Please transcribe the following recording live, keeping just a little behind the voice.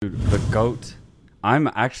The GOAT. I'm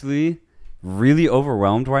actually really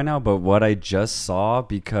overwhelmed right now by what I just saw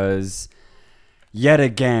because yet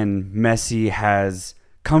again, Messi has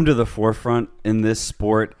come to the forefront in this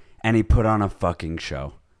sport and he put on a fucking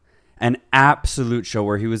show. An absolute show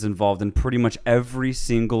where he was involved in pretty much every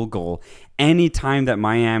single goal. Anytime that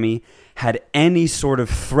Miami had any sort of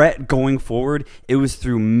threat going forward, it was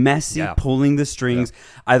through Messi pulling the strings,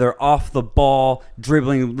 either off the ball,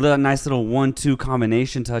 dribbling nice little 1-2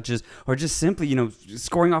 combination touches, or just simply,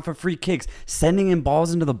 scoring off of free kicks, sending in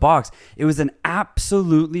balls into the box. It was an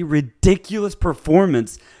absolutely ridiculous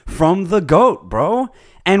performance from the GOAT, bro.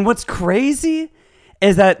 And what's crazy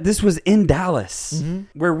is that this was in Dallas,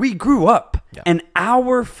 where we grew up, an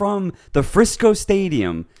hour from the Frisco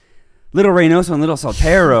Stadium, Little Reynoso and Little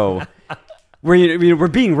Soltero, where we're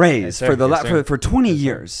being raised for 20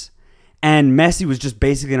 years. And Messi was just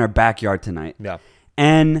basically in our backyard tonight. Yeah.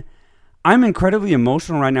 And I'm incredibly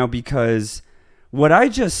emotional right now because what I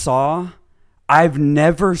just saw, I've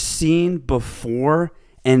never seen before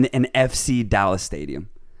in an FC Dallas stadium.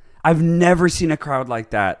 I've never seen a crowd like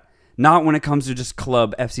that. Not when it comes to just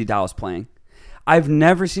club FC Dallas playing. I've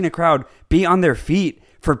never seen a crowd be on their feet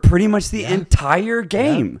for pretty much the entire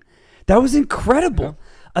game. That was incredible.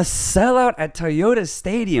 A sellout at Toyota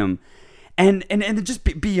Stadium. And just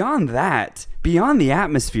beyond that, beyond the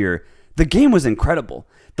atmosphere, the game was incredible.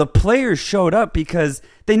 The players showed up because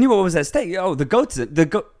they knew what was at stake. Oh, the goats at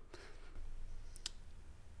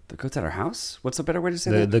our house? What's a better way to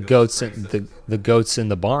say that? The goats in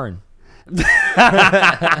the barn.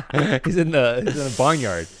 He's in the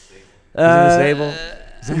barnyard. He's in the stable.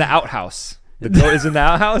 He's in the outhouse. The goat is in the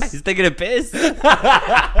outhouse. He's taking a piss.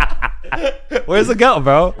 Where's the goat,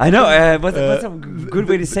 bro? I know. What's a good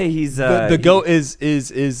way to say he's the goat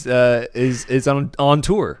is on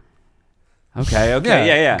tour. Okay.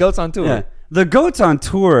 Yeah. Goat's on tour. Yeah. The goat's on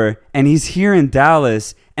tour, and he's here in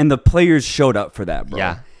Dallas, and the players showed up for that, bro.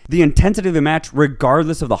 Yeah. The intensity of the match,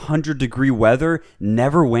 regardless of the 100-degree weather,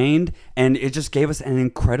 never waned, and it just gave us an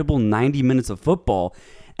incredible 90 minutes of football.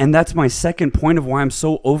 And that's my second point of why I'm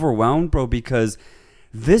so overwhelmed, bro, because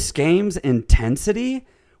this game's intensity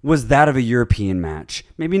was that of a European match.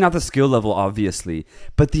 Maybe not the skill level, obviously,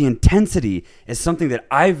 but the intensity is something that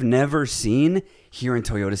I've never seen here in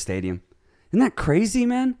Toyota Stadium. Isn't that crazy,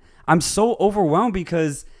 man? I'm so overwhelmed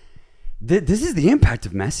because this is the impact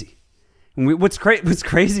of Messi. What's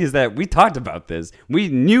crazy is that we talked about this. We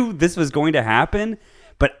knew this was going to happen,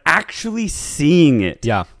 but actually seeing it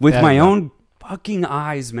with my own fucking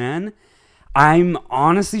eyes, man, I'm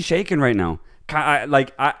honestly shaken right now. I'm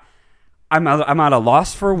at a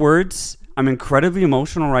loss for words. I'm incredibly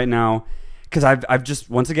emotional right now because I've just,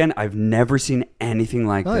 once again, I've never seen anything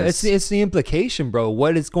like this. It's the implication, bro.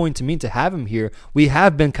 What it's going to mean to have him here. We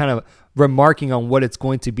have been kind of remarking on what it's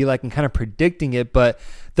going to be like and kind of predicting it, but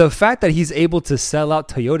the fact that he's able to sell out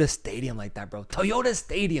Toyota Stadium like that, bro. Toyota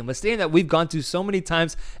Stadium, a stadium that we've gone to so many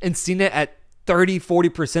times and seen it at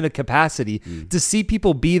 30-40% of capacity. To see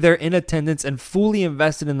people be there in attendance and fully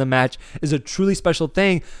invested in the match is a truly special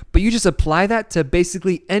thing. But you just apply that to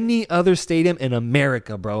basically any other stadium in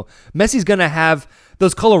America, bro. Messi's gonna have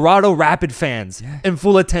those Colorado Rapid fans in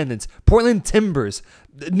full attendance, Portland Timbers,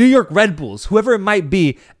 New York Red Bulls, whoever it might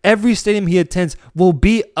be. Every stadium he attends will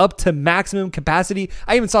be up to maximum capacity.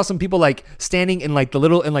 I even saw some people like standing in like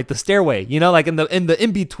the stairway, like in the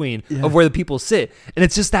in between of where the people sit. And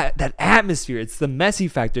it's just that atmosphere. It's the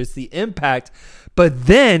Messi factor. It's the impact. But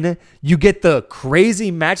then you get the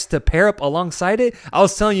crazy match to pair up alongside it. I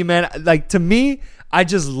was telling you, man, like to me, I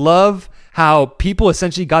just love how people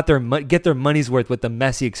essentially get their money's worth with the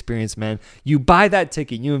Messi experience, man. You buy that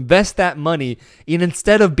ticket, you invest that money, and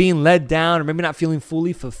instead of being let down or maybe not feeling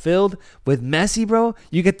fully fulfilled with Messi, bro,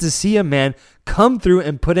 you get to see a man come through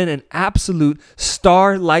and put in an absolute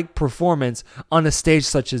star-like performance on a stage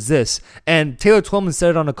such as this. And Taylor Twellman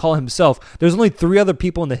said it on a call himself. There's only 3 other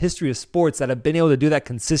people in the history of sports that have been able to do that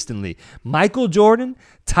consistently. Michael Jordan,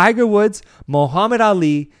 Tiger Woods, Muhammad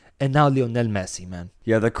Ali, and now Lionel Messi, man.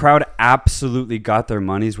 Yeah, the crowd absolutely got their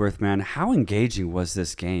money's worth, man. How engaging was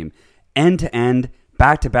this game? End to end,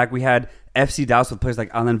 back to back. We had FC Dallas with players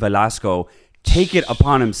like Alan Velasco take it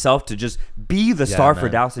upon himself to just be the star for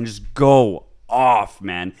Dallas and just go off,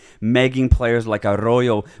 man. Megging players like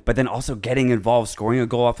Arroyo, but then also getting involved, scoring a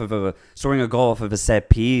goal off of a set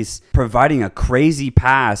piece, providing a crazy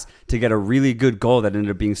pass to get a really good goal that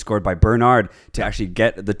ended up being scored by Bernard to actually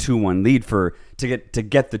get the 2-1 lead to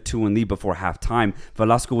get the 2-1 lead before halftime.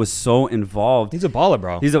 Velasco was so involved. He's a baller,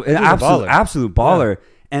 bro. He's an absolute baller.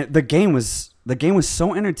 Yeah. And the game was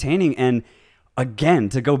so entertaining. And again,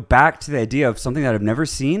 to go back to the idea of something that I've never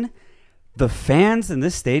seen, the fans in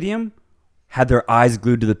this stadium had their eyes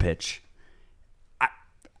glued to the pitch.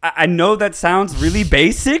 I know that sounds really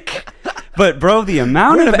basic, but bro, the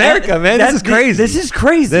amount We're in of America, man. This is crazy. This is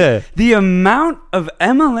crazy. Yeah. The amount of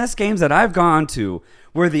MLS games that I've gone to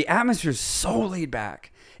where the atmosphere is so laid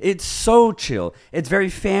back. It's so chill. It's very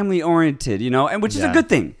family oriented, and which is a good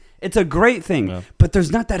thing. It's a great thing. Yeah. But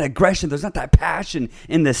there's not that aggression. There's not that passion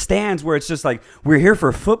in the stands where it's just like we're here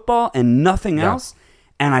for football and nothing else.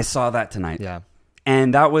 And I saw that tonight. Yeah.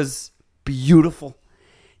 And that was beautiful.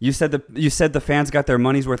 You said the fans got their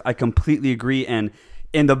money's worth. I completely agree, and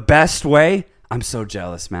in the best way. I'm so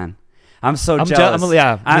jealous, man. I'm so jealous.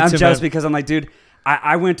 I'm jealous because I'm like, dude,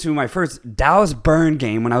 I went to my first Dallas Burn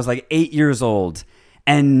game when I was like 8 years old,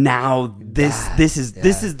 and now this is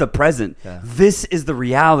the present. Yeah. This is the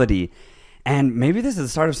reality, and maybe this is the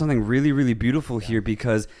start of something really, really beautiful here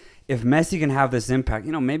because. If Messi can have this impact,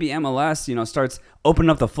 maybe MLS, starts opening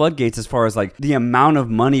up the floodgates as far as like the amount of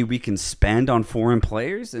money we can spend on foreign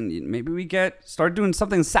players, and maybe we start doing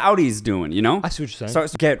something Saudi's doing, I see what you're saying.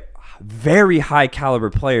 Start to get very high caliber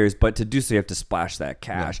players, but to do so you have to splash that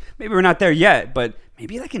cash. Yeah. Maybe we're not there yet, but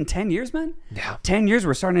maybe like in 10 years, man. Yeah. 10 years,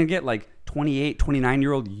 we're starting to get like 28,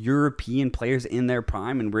 29-year-old European players in their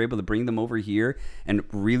prime, and we're able to bring them over here and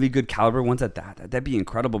really good caliber ones at that. That'd be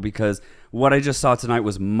incredible because what I just saw tonight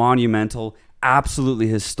was monumental, absolutely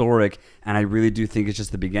historic, and I really do think it's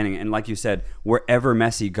just the beginning. And like you said, wherever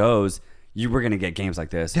Messi goes, we're going to get games like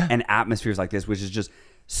this and atmospheres like this, which is just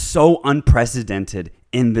so unprecedented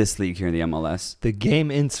in this league here in the MLS. The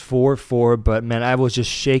game ends 4-4, but man, I was just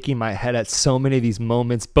shaking my head at so many of these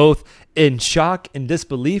moments, both in shock and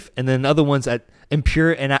disbelief, and then other ones in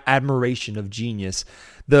pure and admiration of genius.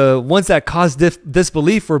 The ones that caused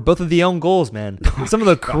disbelief were both of the own goals, man. Some of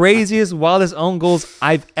the craziest, wildest own goals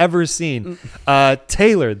I've ever seen.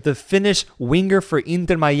 Taylor, the Finnish winger for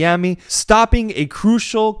Inter Miami, stopping a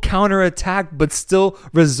crucial counterattack, but still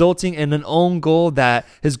resulting in an own goal that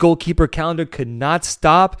his goalkeeper calendar could not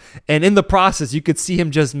stop. And in the process, you could see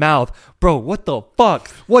him just mouth, bro, what the fuck?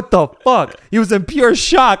 What the fuck? He was in pure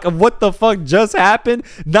shock of what the fuck just happened,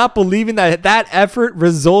 not believing that effort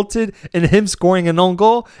resulted in him scoring an own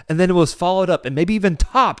goal. And then it was followed up and maybe even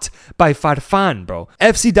topped by Farfan, bro.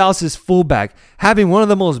 FC Dallas's fullback having one of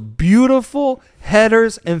the most beautiful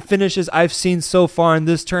headers and finishes I've seen so far in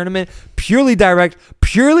this tournament. Purely direct,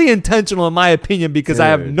 purely intentional in my opinion, because I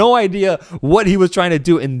have no idea what he was trying to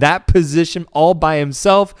do in that position all by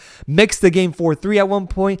himself. Mixed the game 4-3 at one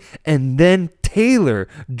point, and then Taylor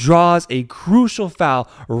draws a crucial foul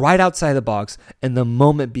right outside the box, and the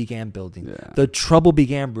moment began building. Yeah. The trouble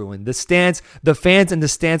began brewing. The fans in the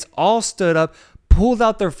stands all stood up, pulled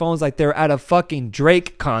out their phones like they were at a fucking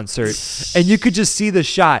Drake concert, and you could just see the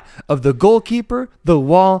shot of the goalkeeper, the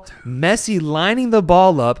wall, Messi lining the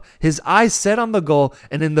ball up, his eyes set on the goal,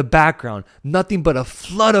 and in the background, nothing but a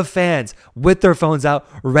flood of fans with their phones out,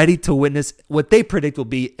 ready to witness what they predict will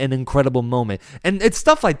be an incredible moment. And it's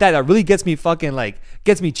stuff like that really gets me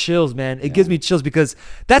gets me chills, man. It gives me chills because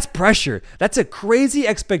that's pressure. That's a crazy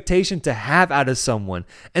expectation to have out of someone.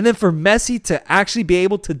 And then for Messi to actually be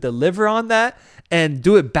able to deliver on that and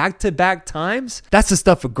do it back-to-back times, that's the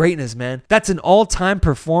stuff of greatness, man. That's an all-time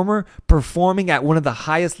performer performing at one of the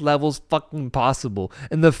highest levels fucking possible.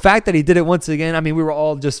 And the fact that he did it once again, I mean, we were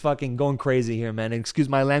all just fucking going crazy here, man. Excuse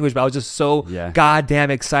my language, but I was just so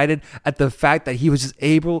goddamn excited at the fact that he was just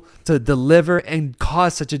able to deliver and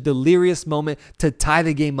cause such a delirious moment to tie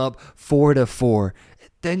the game up 4-4.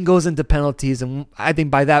 Then goes into penalties, and I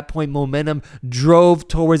think by that point, momentum drove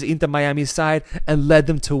towards Inter Miami's side and led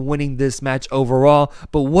them to winning this match overall.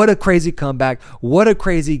 But what a crazy comeback. What a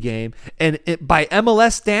crazy game. And by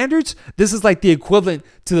MLS standards, this is like the equivalent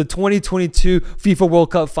to the 2022 FIFA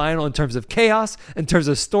World Cup final in terms of chaos, in terms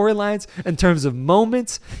of storylines, in terms of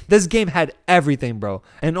moments. This game had everything, bro.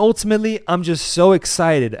 And ultimately, I'm just so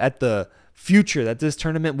excited at the future that this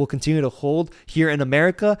tournament will continue to hold here in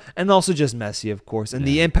America, and also just Messi, of course, and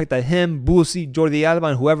the impact that him, Busi, Jordi Alba,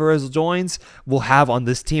 and whoever else joins will have on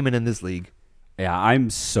this team and in this league. Yeah, I'm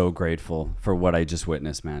so grateful for what I just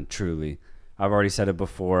witnessed, man. Truly. I've already said it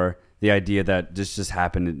before. The idea that this just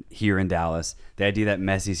happened here in Dallas, the idea that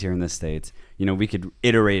Messi's here in the States, we could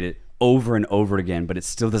iterate it over and over again, but it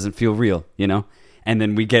still doesn't feel real, And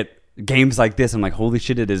then we get games like this. I'm like, holy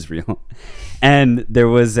shit, it is real. And there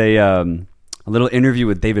was a little interview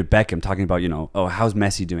with David Beckham talking about, how's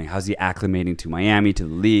Messi doing? How's he acclimating to Miami, to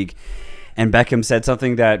the league? And Beckham said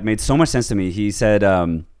something that made so much sense to me. He said,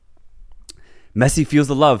 Messi feels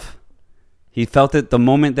the love. He felt it the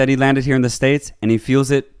moment that he landed here in the States, and he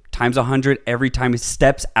feels it times 100 every time he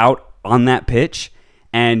steps out on that pitch.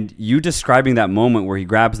 And you describing that moment where he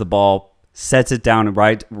grabs the ball, sets it down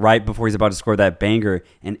right before he's about to score that banger,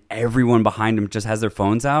 and everyone behind him just has their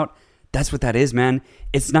phones out. That's what that is, man.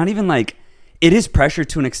 It's not even like, it is pressure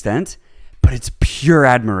to an extent, but it's pure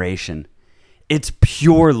admiration. It's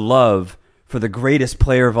pure love for the greatest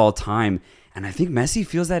player of all time. And I think Messi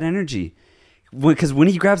feels that energy. Because when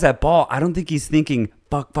he grabs that ball, I don't think he's thinking,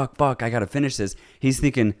 fuck, I got to finish this. He's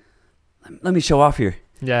thinking, let me show off here.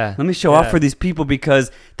 Yeah. Let me show off for these people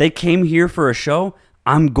because they came here for a show.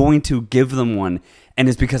 I'm going to give them one. And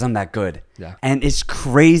it's because I'm that good. Yeah. And it's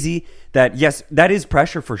crazy that, yes, that is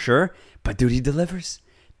pressure for sure. But dude, he delivers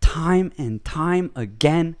time and time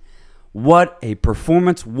again. What a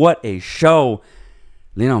performance. What a show.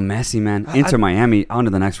 Lionel Messi, man. Inter Miami on to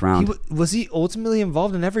the next round. Was he ultimately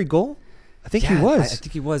involved in every goal? I think he was. I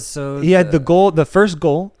think he was. So he had the first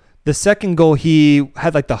goal. The second goal, he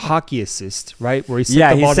had like the hockey assist, right? Where he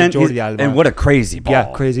sent the ball to Jordi Alba. And what a crazy ball.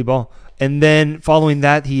 Yeah, crazy ball. And then following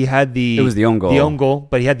that, he had it was the own goal. The own goal,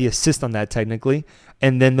 but he had the assist on that technically.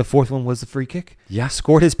 And then the fourth one was the free kick. Yeah.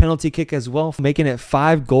 Scored his penalty kick as well, making it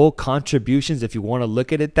 5 goal contributions if you want to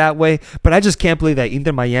look at it that way. But I just can't believe that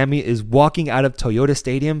Inter Miami is walking out of Toyota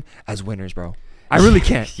Stadium as winners, bro. I really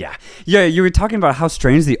can't. Yeah, you were talking about how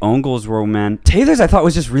strange the own goals were, man. Taylor's, I thought,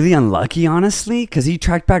 was just really unlucky, honestly, because he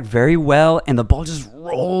tracked back very well, and the ball just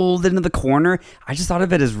rolled into the corner. I just thought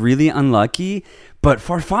of it as really unlucky. But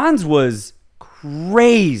Farfan's was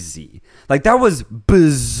crazy. Like, that was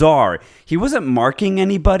bizarre. He wasn't marking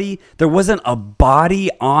anybody. There wasn't a body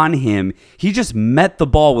on him. He just met the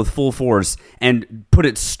ball with full force and put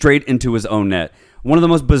it straight into his own net. One of the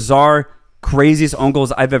most bizarre, craziest own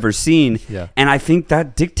goals I've ever seen. Yeah. And I think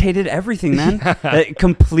that dictated everything, man. It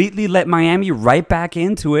completely let Miami right back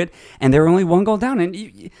into it, and they were only 1 goal down.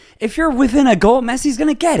 And if you're within a goal, Messi's going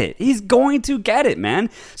to get it. He's going to get it, man.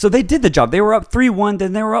 So they did the job. They were up 3-1,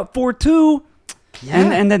 then they were up 4-2. Yeah.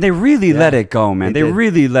 And then they really let it go, man. They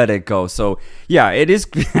really let it go. So, yeah, it is.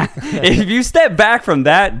 If you step back from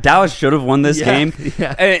that, Dallas should have won this game.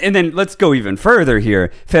 Yeah. And then let's go even further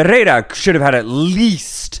here. Ferreira should have had at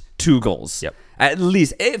least 2 goals. Yep. At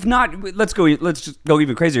least. If not, let's just go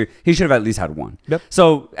even crazier. He should have at least had 1. Yep.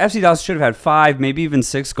 So FC Dallas should have had 5, maybe even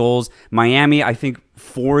 6 goals. Miami, I think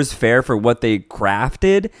 4 is fair for what they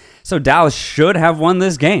crafted. So Dallas should have won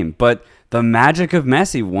this game. But the magic of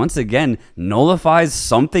Messi, once again, nullifies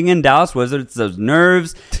something in Dallas, whether it's those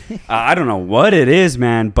nerves. I don't know what it is,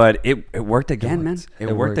 man, but it worked again, man.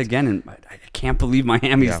 It worked again, and I can't believe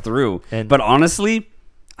Miami's through. But honestly,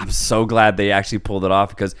 I'm so glad they actually pulled it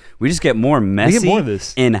off because we just get more Messi of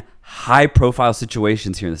this in high-profile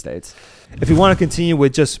situations here in the States. If you want to continue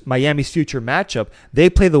with just Miami's future matchup, they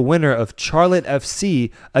play the winner of Charlotte FC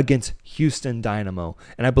against Houston Dynamo.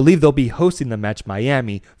 And I believe they'll be hosting the match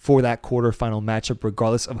Miami for that quarterfinal matchup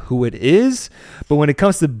regardless of who it is. But when it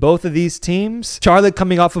comes to both of these teams, Charlotte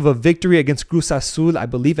coming off of a victory against Cruz Azul, I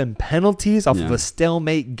believe in penalties off of a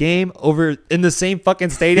stalemate game over in the same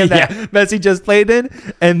fucking stadium that Messi just played in.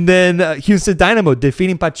 And then Houston Dynamo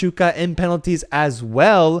defeating Pachuca in penalties as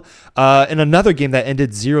well in another game that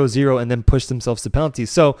ended 0-0 and then pushed themselves to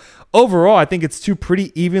penalties. So overall, I think it's 2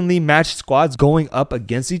 pretty evenly matched squads going up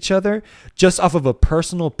against each other. Just off of a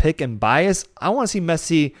personal pick and bias, I want to see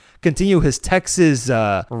Messi continue his Texas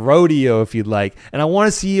rodeo, if you'd like. And I want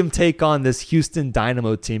to see him take on this Houston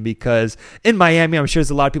Dynamo team because in Miami, I'm sure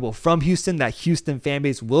there's a lot of people from Houston. That Houston fan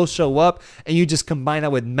base will show up. And you just combine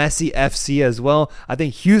that with Messi FC as well. I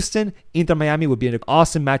think Houston, Inter Miami would be an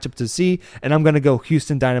awesome matchup to see. And I'm going to go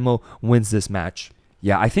Houston Dynamo wins this match.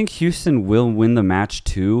 Yeah, I think Houston will win the match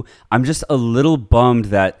too. I'm just a little bummed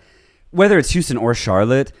that whether it's Houston or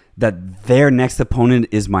Charlotte, that their next opponent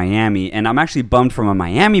is Miami. And I'm actually bummed from a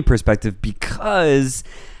Miami perspective because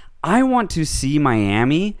I want to see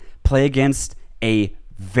Miami play against a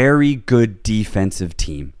very good defensive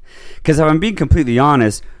team. Because if I'm being completely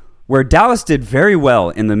honest, where Dallas did very well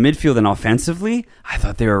in the midfield and offensively, I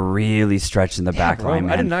thought they were really stretched in the back line,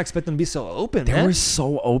 man. I did not expect them to be so open, They were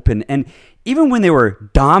so open. And even when they were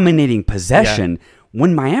dominating possession,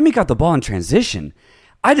 when Miami got the ball in transition,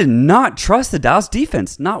 I did not trust the Dallas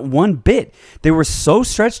defense, not one bit. They were so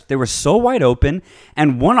stretched, they were so wide open,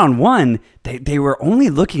 and one-on-one, they were only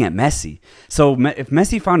looking at Messi. So if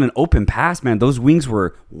Messi found an open pass, man, those wings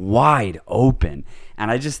were wide open. And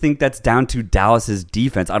I just think that's down to Dallas's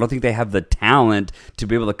defense. I don't think they have the talent to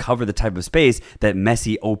be able to cover the type of space that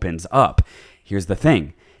Messi opens up. Here's the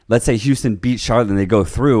thing. Let's say Houston beats Charlotte and they go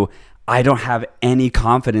through. I don't have any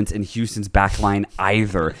confidence in Houston's back line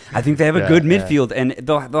either. I think they have a good midfield, and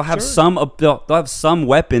they'll have they'll have some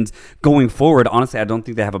weapons going forward. Honestly, I don't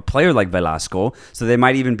think they have a player like Velasco, so they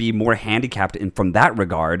might even be more handicapped from that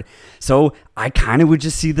regard. So I kind of would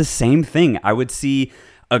just see the same thing. I would see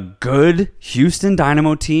a good Houston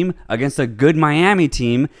Dynamo team against a good Miami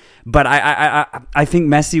team, but I think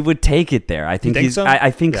Messi would take it there. I think so.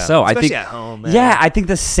 I think so. Especially I think at home, man. Yeah, I think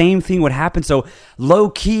the same thing would happen. So low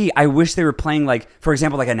key, I wish they were playing like, for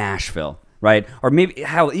example, like a Nashville, right? Or maybe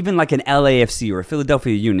even like an LAFC or a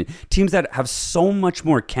Philadelphia Union, teams that have so much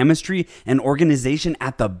more chemistry and organization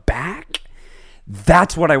at the back.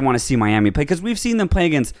 That's what I want to see Miami play, because we've seen them play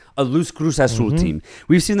against a loose Cruz Azul team.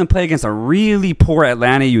 We've seen them play against a really poor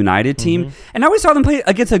Atlanta United team. And now we saw them play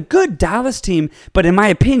against a good Dallas team, but in my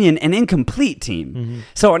opinion, an incomplete team.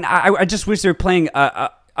 So I just wish they were playing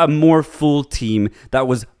a more full team that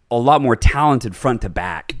was a lot more talented front to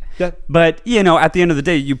back. But, at the end of the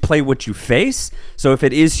day, you play what you face. So if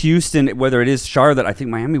it is Houston, whether it is Charlotte, I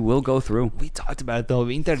think Miami will go through. We talked about it, though.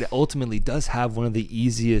 Inter ultimately does have one of the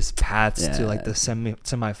easiest paths to like the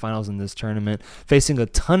semifinals in this tournament, facing a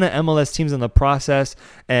ton of MLS teams in the process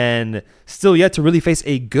and still yet to really face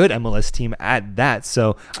a good MLS team at that.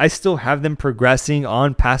 So I still have them progressing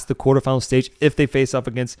on past the quarterfinal stage if they face off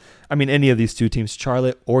against, any of these two teams,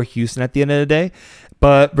 Charlotte or Houston at the end of the day.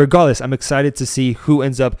 But regardless, I'm excited to see who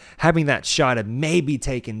ends up having that shot at maybe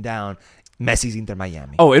taking down Messi's Inter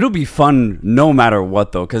Miami. Oh, it'll be fun no matter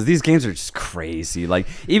what, though, because these games are just crazy.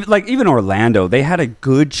 Even Orlando, they had a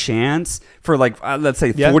good chance for let's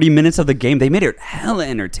say 40 minutes of the game. They made it hella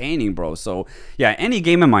entertaining, bro. So yeah, any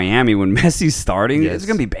game in Miami when Messi's starting, it's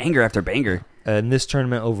gonna be banger after banger. And this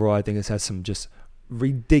tournament overall, I think it's had some just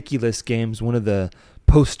ridiculous games. One of the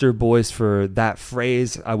poster boys for that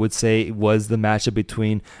phrase, I would say, was the matchup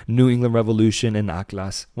between New England Revolution and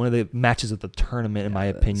Atlas. One of the matches of the tournament, in my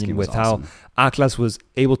opinion, with how Atlas was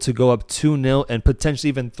able to go up 2-0 and potentially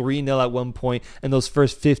even 3-0 at one point in those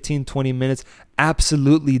first 15, 20 minutes,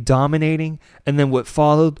 absolutely dominating. And then what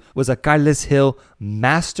followed was a Carles Hill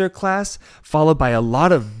masterclass, followed by a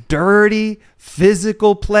lot of dirty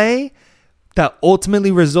physical play that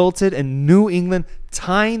ultimately resulted in New England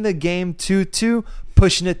tying the game 2-2,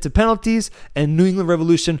 pushing it to penalties, and New England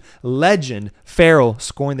Revolution legend Farrell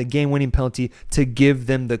scoring the game-winning penalty to give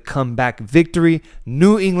them the comeback victory.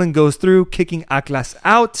 New England goes through, kicking Atlas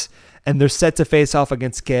out, and they're set to face off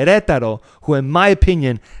against Querétaro, who, in my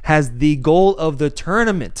opinion, has the goal of the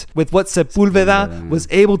tournament with what Sepúlveda was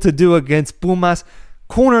able to do against Pumas.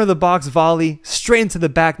 Corner of the box volley, straight into the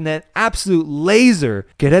back net, absolute laser.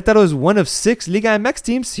 Querétaro is one of 6 Liga MX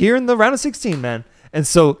teams here in the round of 16, man. And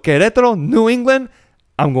so Querétaro, New England,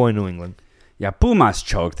 I'm going New England. Yeah, Pumas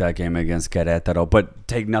choked that game against Querétaro, but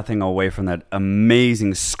take nothing away from that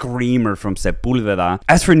amazing screamer from Sepúlveda.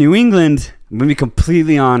 As for New England, I'm going to be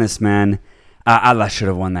completely honest, man. Atlas should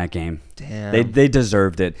have won that game. Damn. They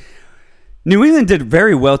deserved it. New England did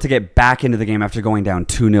very well to get back into the game after going down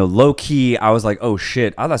 2-0. Low-key, I was like, oh,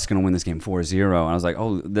 shit, Atlas is going to win this game 4-0. And I was like,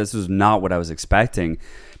 oh, this is not what I was expecting.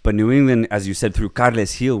 But New England, as you said, through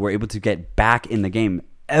Carles Hill, were able to get back in the game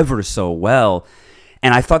ever so well.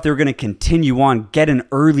 And I thought they were going to continue on, get an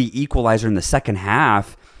early equalizer in the second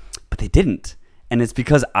half, but they didn't. And it's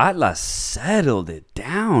because Atlas settled it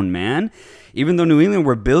down, man. Even though New England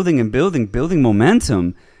were building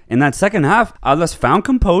momentum, in that second half, Atlas found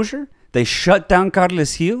composure. They shut down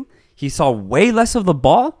Carles Hill. He saw way less of the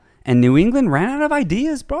ball, and New England ran out of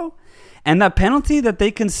ideas, bro. And that penalty that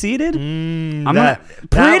they conceded,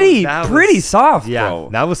 pretty soft, bro.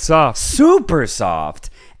 That was soft. Super soft.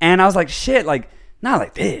 And I was like, shit, not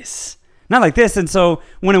like this. Not like this. And so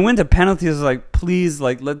when it went to penalties, I was like, please,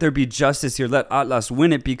 let there be justice here. Let Atlas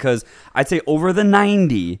win it, because I'd say over the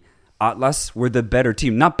 90, Atlas were the better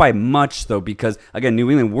team. Not by much, though, because, again,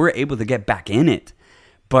 New England were able to get back in it.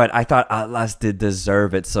 But I thought Atlas did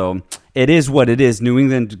deserve it. So it is what it is. New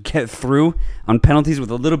England get through on penalties with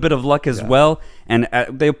a little bit of luck as well. And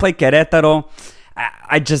they play Querétaro.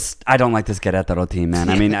 I don't like this Querétaro team, man.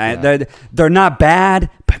 They're not bad,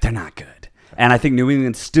 but they're not good. And I think New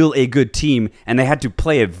England's still a good team, and they had to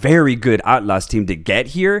play a very good Atlas team to get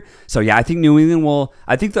here. So yeah, I think New England will.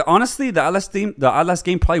 I think that honestly, the Atlas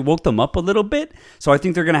game probably woke them up a little bit. So I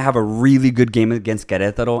think they're gonna have a really good game against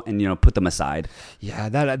Querétaro, and put them aside. Yeah,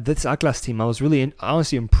 this Atlas team, I was really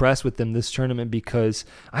honestly impressed with them this tournament, because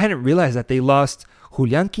I hadn't realized that they lost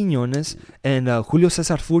Julián Quiñones and Julio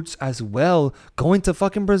César Furch as well, going to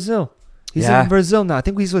fucking Brazil. He's in Brazil now. I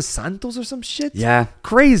think he's with Santos or some shit. Yeah.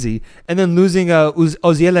 Crazy. And then losing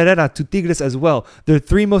Oziel Herrera to Tigres as well. Their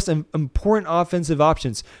 3 most important offensive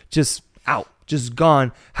options just out. just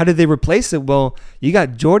gone. How did they replace it? Well, you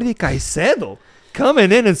got Jordi Caicedo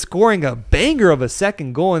coming in and scoring a banger of a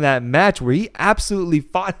second goal in that match where he absolutely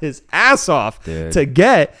fought his ass off to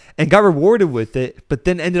get and got rewarded with it, but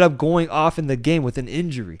then ended up going off in the game with an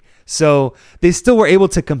injury. So they still were able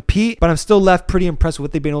to compete, but I'm still left pretty impressed with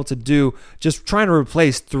what they've been able to do, just trying to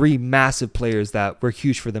replace three massive players that were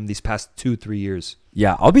huge for them these past 2-3 years.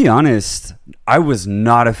 Yeah, I'll be honest. I was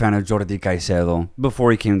not a fan of Jordi Caicedo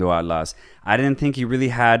before he came to Atlas. I didn't think he really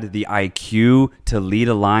had the IQ to lead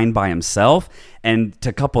a line by himself. And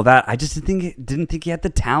to couple that, I just didn't think he had the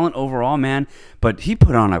talent overall, man. But he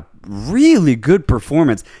put on a really good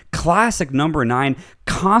performance. Classic number 9,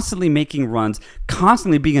 constantly making runs,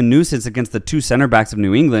 constantly being a nuisance against the two center backs of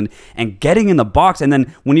New England and getting in the box. And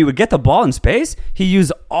then when he would get the ball in space, he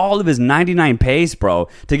used all of his 99 pace, bro,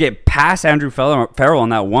 to get past Andrew Farrell on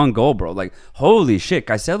that one goal, bro. Like, holy shit.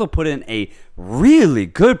 Caicedo put in a really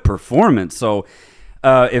good performance. So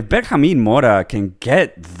if Benjamin Mora can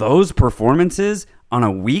get those performances on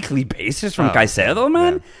a weekly basis from Caicedo,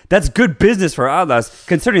 man, that's good business for Atlas,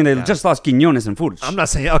 considering they just lost Quiñones and Furch. I'm not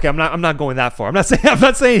saying I'm not going that far. I'm not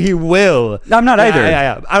saying he will. I'm not either.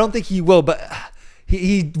 Yeah. I don't think he will, but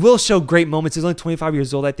he will show great moments. He's only 25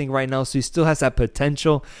 years old, I think, right now, so he still has that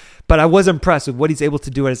potential. But I was impressed with what he's able to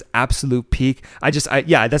do at his absolute peak.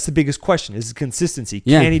 That's the biggest question, is consistency.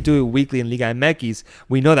 Can he do it weekly in Liga MX?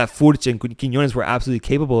 We know that Furch and Quiñones were absolutely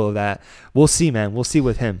capable of that. We'll see, man. We'll see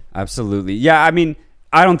with him. Absolutely. Yeah, I mean,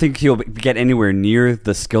 I don't think he'll get anywhere near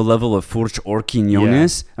the skill level of Furch or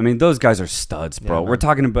Quiñones. Yeah. I mean, those guys are studs, bro. Yeah, we're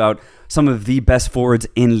talking about some of the best forwards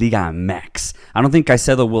in Liga MX. I don't think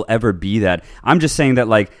Caicedo will ever be that. I'm just saying that,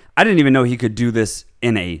 like, I didn't even know he could do this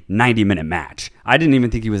in a 90-minute match. I didn't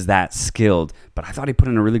even think he was that skilled, but I thought he put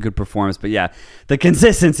in a really good performance. But yeah, the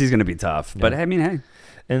consistency is going to be tough. Yeah. But I mean, hey.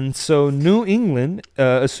 And so New England,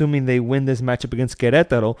 assuming they win this matchup against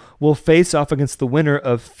Querétaro, will face off against the winner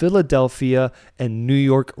of Philadelphia and New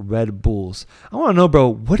York Red Bulls. I want to know, bro,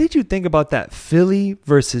 what did you think about that Philly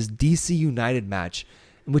versus DC United match,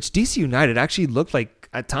 in which DC United actually looked like,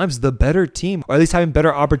 at times, the better team, or at least having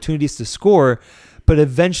better opportunities to score, but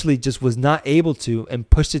eventually just was not able to and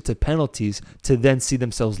pushed it to penalties to then see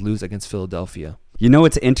themselves lose against Philadelphia? You know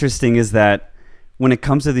what's interesting is that when it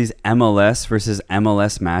comes to these MLS versus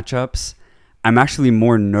MLS matchups, I'm actually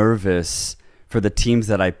more nervous for the teams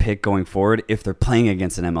that I pick going forward if they're playing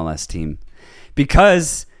against an MLS team.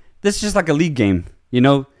 Because this is just like a league game, you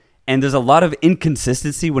know? And there's a lot of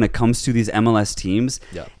inconsistency when it comes to these MLS teams.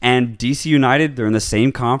 Yeah. And DC United, they're in the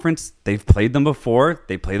same conference. They've played them before.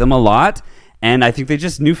 They play them a lot. And I think they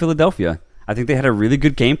just knew Philadelphia. I think they had a really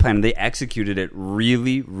good game plan, and they executed it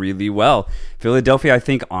really, really well. Philadelphia, I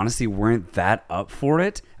think, honestly, weren't that up for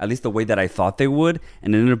it, at least the way that I thought they would,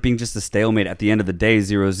 and it ended up being just a stalemate at the end of the day,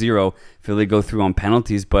 0-0. Philly go through on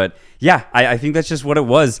penalties. But, yeah, I think that's just what it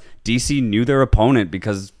was. DC knew their opponent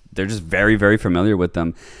because they're just very, very familiar with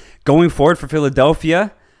them. Going forward for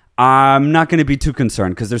Philadelphia, I'm not going to be too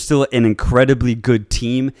concerned because they're still an incredibly good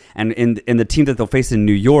team, and in the team that they'll face in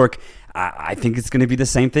New York, I think it's going to be the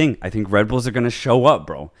same thing. I think Red Bulls are going to show up,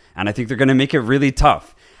 bro. And I think they're going to make it really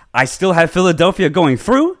tough. I still have Philadelphia going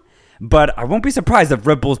through, but I won't be surprised if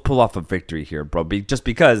Red Bulls pull off a victory here, bro. Just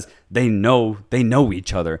because they know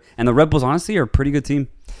each other. And the Red Bulls, honestly, are a pretty good team.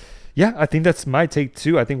 Yeah, I think that's my take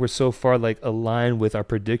too. I think we're so far aligned with our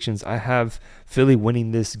predictions. I have Philly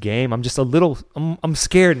winning this game. I'm just I'm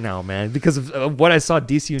scared now, man, because of what I saw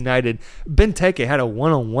DC United. Benteke had a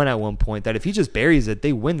one-on-one at one point that if he just buries it,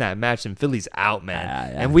 they win that match and Philly's out,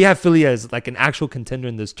 man. Yeah. And we have Philly as like an actual contender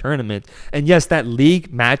in this tournament. And yes, that league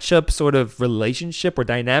matchup sort of relationship or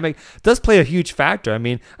dynamic does play a huge factor. I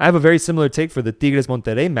mean, I have a very similar take for the Tigres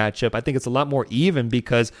Monterrey matchup. I think it's a lot more even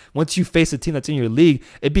because once you face a team that's in your league,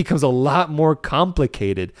 it becomes a lot more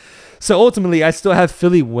complicated. So ultimately, I still have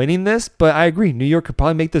Philly winning this, but I agree. New York could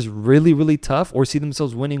probably make this really, really tough or see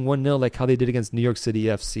themselves winning 1-0 like how they did against New York City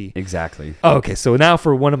FC. Exactly. Okay, so now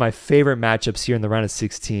for one of my favorite matchups here in the round of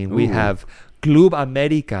 16, we have Club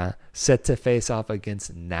America set to face off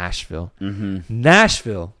against Nashville. Mm-hmm.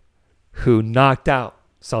 Nashville, who knocked out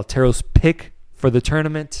Saltero's pick for the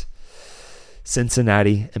tournament,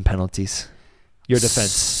 Cincinnati in penalties. Your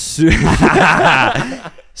defense.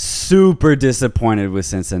 Super disappointed with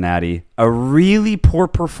Cincinnati. A really poor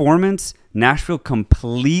performance. Nashville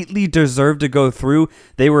completely deserved to go through.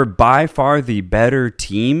 They were by far the better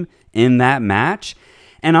team in that match.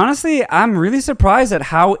 And honestly, I'm really surprised at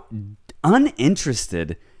how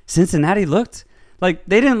uninterested Cincinnati looked. Like,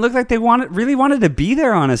 they didn't look like they really wanted to be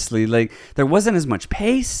there, honestly. Like, there wasn't as much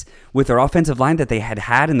pace with their offensive line that they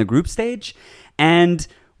had in the group stage. And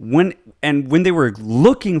when they were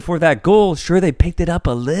looking for that goal, sure, they picked it up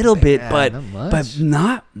a little bit, but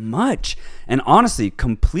not much. And honestly,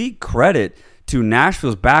 complete credit to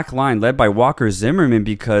Nashville's back line led by Walker Zimmerman,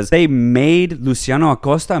 because they made Luciano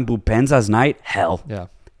Acosta and Bupenza's night hell. Yeah.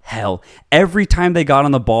 Hell. Every time they got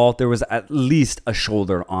on the ball, there was at least a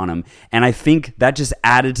shoulder on him. And I think that just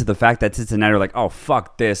added to the fact that Cincinnati were like, oh,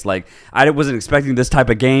 fuck this. Like, I wasn't expecting this type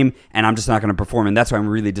of game, and I'm just not going to perform. And that's why I'm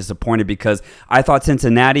really disappointed, because I thought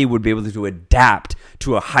Cincinnati would be able to adapt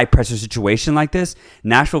to a high-pressure situation like this.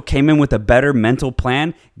 Nashville came in with a better mental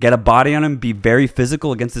plan, get a body on him, be very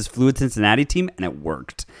physical against this fluid Cincinnati team, and it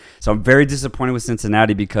worked. So I'm very disappointed with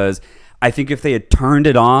Cincinnati, because I think if they had turned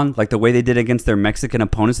it on like the way they did against their Mexican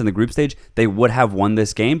opponents in the group stage, they would have won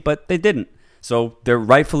this game, but they didn't. So they're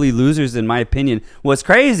rightfully losers, in my opinion. What's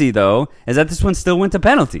crazy, though, is that this one still went to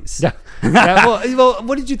penalties. Yeah. Well,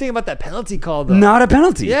 what did you think about that penalty call, though? Not a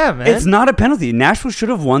penalty. Yeah, man. It's not a penalty. Nashville should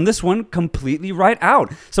have won this one completely right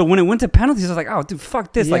out. So when it went to penalties, I was like, oh, dude,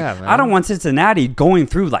 fuck this. Yeah, like, man. I don't want Cincinnati going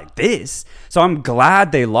through like this. So I'm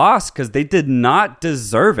glad they lost, because they did not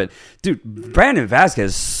deserve it. Dude, Brandon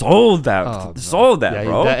Vasquez sold that,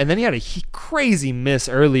 bro. And then he had a crazy miss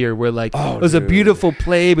earlier where, like, it was a beautiful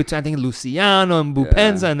play between, I think, Luciano and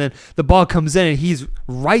Bupenza, and then the ball comes in and he's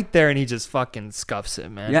right there and he just fucking scuffs it,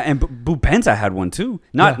 man. Yeah, and Bupenza had one too.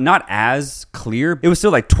 Not as clear. It was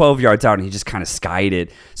still like 12 yards out, and he just kind of skied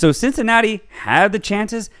it. So Cincinnati had the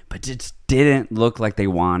chances, but just didn't look like they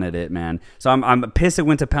wanted it, man. So I'm pissed it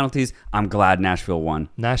went to penalties. I'm glad Nashville won.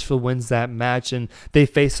 Nashville wins that match, and they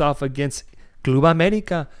face off against Club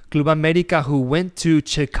America, who went to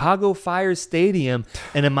Chicago Fire Stadium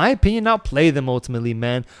and, in my opinion, outplayed them ultimately,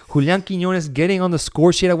 man. Julian Quiñones getting on the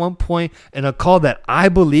score sheet at one point, and a call that I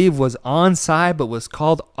believe was onside but was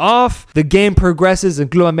called off. The game progresses,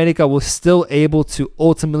 and Club America was still able to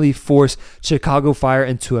ultimately force Chicago Fire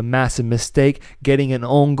into a massive mistake, getting an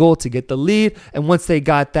own goal to get the lead. And once they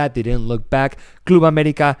got that, they didn't look back. Club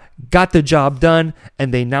America got the job done,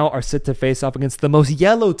 and they now are set to face off against the most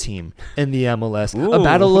yellow team in the MLS. Ooh. A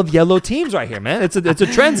battle of yellow teams right here, man. It's a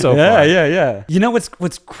trend so far. Yeah. You know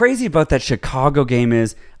what's crazy about that Chicago game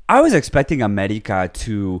is I was expecting America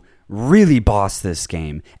to really boss this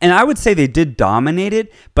game, and I would say they did dominate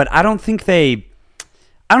it, but I don't think they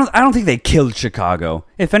killed Chicago.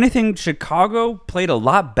 If anything, Chicago played a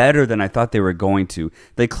lot better than I thought they were going to.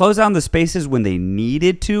 They closed down the spaces when they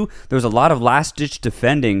needed to. There was a lot of last-ditch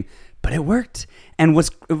defending, but it worked. And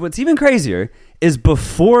what's even crazier is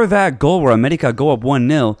before that goal where America go up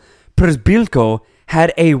 1-0, Przbilko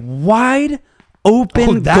had a wide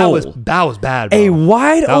open goal. That was bad, bro. A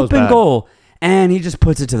wide open goal, and he just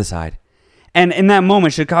puts it to the side. And in that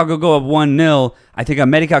moment, Chicago go up 1-0. I think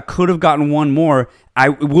America could have gotten one more. I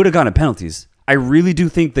would have gotten penalties. I really do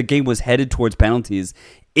think the game was headed towards penalties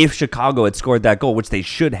if Chicago had scored that goal, which they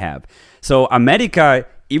should have. So America,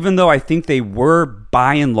 even though I think they were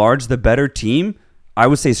by and large the better team, I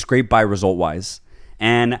would say scraped by result-wise.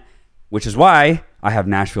 And which is why I have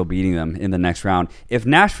Nashville beating them in the next round. If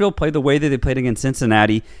Nashville played the way that they played against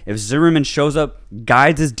Cincinnati, if Zimmerman shows up,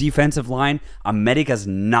 guides his defensive line, America's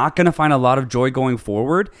not going to find a lot of joy going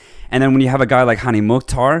forward. And then when you have a guy like Hani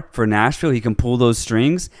Mukhtar for Nashville, he can pull those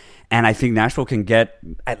strings. And I think Nashville can get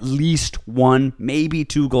at least one, maybe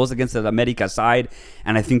two goals against the America side.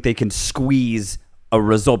 And I think they can squeeze a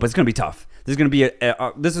result, but it's going to be tough. This is going to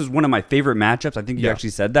be this is one of my favorite matchups. I think you actually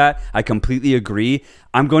said that. I completely agree.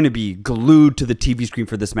 I'm going to be glued to the TV screen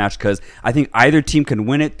for this match because I think either team can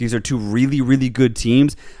win it. These are two really, really good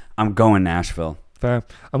teams. I'm going Nashville. Fair.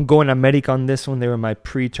 I'm going America on this one. They were my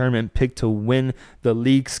pre-tournament pick to win the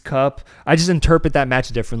League's Cup. I just interpret that match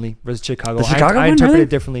differently versus Chicago. I interpret it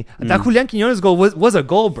differently. That Julian Quiñones goal was a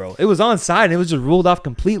goal, bro. It was onside and it was just ruled off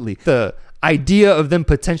completely. The idea of them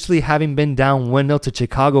potentially having been down 1-0 to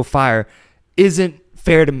Chicago Fire isn't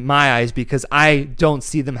fair to my eyes because I don't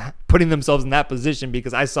see them putting themselves in that position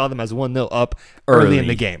because I saw them as 1-0 up early in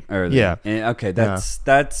the game. Yeah. Okay,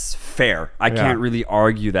 that's fair. I can't really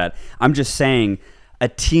argue that. I'm just saying a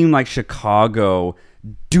team like Chicago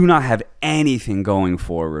do not have anything going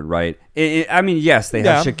forward, right? I mean, yes, they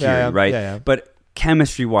have Shaqiri, right? Yeah. But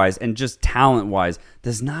chemistry-wise and just talent-wise,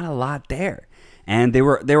 there's not a lot there. And they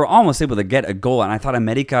were almost able to get a goal, and I thought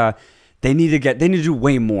America... They need to do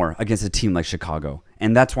way more against a team like Chicago.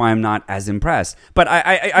 And that's why I'm not as impressed. But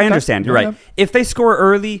I understand. You're right. If they score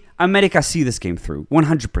early, America see this game through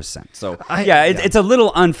 100%. So, it's a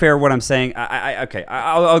little unfair what I'm saying.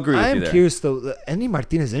 I'll agree with you there. I'm curious, though. Andy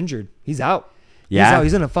Martinez injured. He's out. Yeah.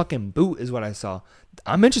 He's in a fucking boot is what I saw.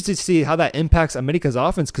 I'm interested to see how that impacts America's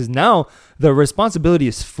offense, because now the responsibility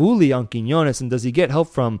is fully on Quiñones. And does he get help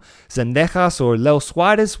from Zendejas or Leo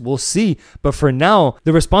Suarez? We'll see. But for now,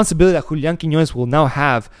 the responsibility that Julian Quiñones will now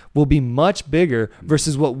have will be much bigger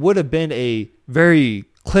versus what would have been a very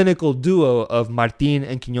clinical duo of Martin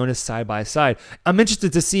and Quiñones side by side. I'm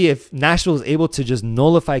interested to see if Nashville is able to just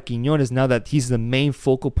nullify Quiñones now that he's the main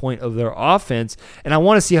focal point of their offense. And I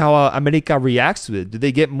want to see how America reacts to it. Do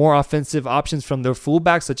they get more offensive options from their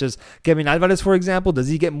fullbacks, such as Kevin Alvarez, for example? Does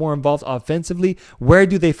he get more involved offensively? Where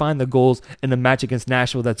do they find the goals in a match against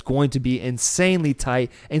Nashville that's going to be insanely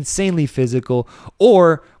tight, insanely physical?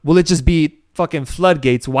 Or will it just be fucking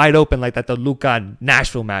floodgates wide open like that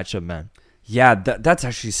Toluca-Nashville matchup, man? Yeah, that's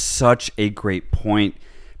actually such a great point,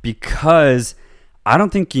 because I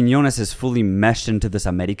don't think Quiñones is fully meshed into this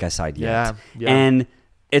America side yet. Yeah. And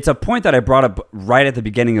it's a point that I brought up right at the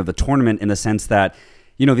beginning of the tournament, in the sense that,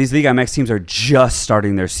 these Liga MX teams are just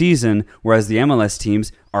starting their season, whereas the MLS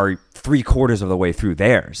teams are 3/4 of the way through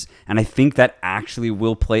theirs. And I think that actually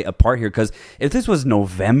will play a part here, because if this was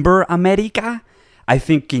November America, I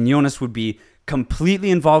think Quiñones would be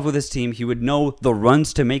completely involved with his team. He would know the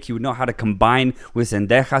runs to make. He would know how to combine with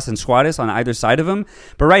Zendejas and Suarez on either side of him.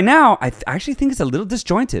 But right now, I actually think it's a little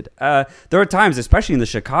disjointed. There are times, especially in the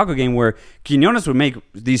Chicago game, where Quiñones would make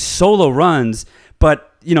these solo runs,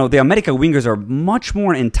 but the America wingers are much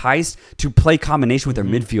more enticed to play combination with their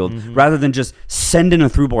midfield rather than just send in a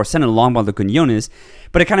through ball or send in a long ball to Quiñones.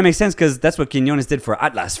 But it kind of makes sense, because that's what Quiñones did for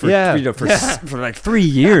Atlas for like 3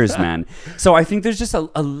 years, man. So I think there's just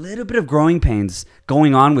a little bit of growing pains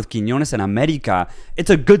going on with Quiñones and America. It's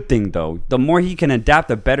a good thing, though. The more he can adapt,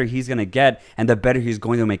 the better he's going to get, and the better he's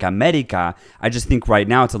going to make America. I just think right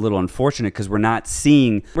now it's a little unfortunate, because we're not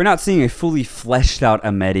seeing a fully fleshed out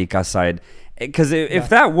America side. Because if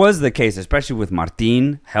that was the case, especially with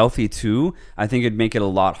Martin healthy too, I think it'd make it a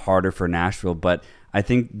lot harder for Nashville. But I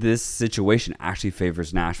think this situation actually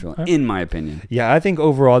favors Nashville, in my opinion. Yeah, I think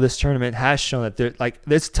overall this tournament has shown that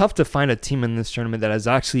it's tough to find a team in this tournament that has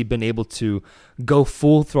actually been able to go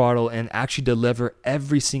full throttle and actually deliver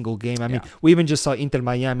every single game. I mean, we even just saw Inter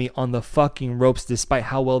Miami on the fucking ropes, despite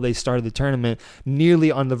how well they started the tournament,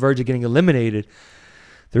 nearly on the verge of getting eliminated.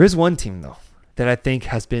 There is one team, though, that I think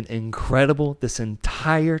has been incredible this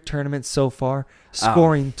entire tournament so far,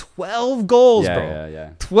 scoring 12 goals, bro.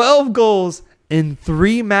 Yeah. 12 goals in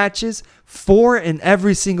 3 matches, 4 in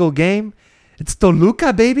every single game. It's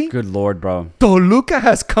Toluca, baby. Good Lord, bro. Toluca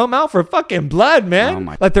has come out for fucking blood,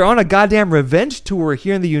 man. Like they're on a goddamn revenge tour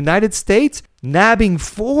here in the United States, nabbing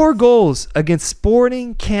 4 goals against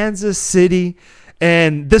Sporting Kansas City.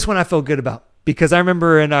 And this one I felt good about, because I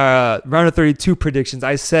remember in our round of 32 predictions,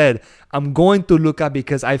 I said, I'm going to Toluca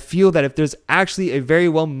because I feel that if there's actually a very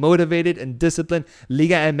well-motivated and disciplined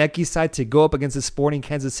Liga MX side to go up against the Sporting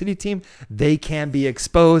Kansas City team, they can be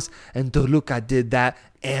exposed. And Toluca did that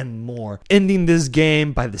and more. Ending this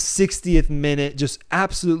game by the 60th minute, just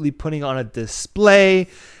absolutely putting on a display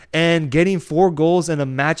and getting 4 goals in a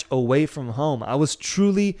match away from home. I was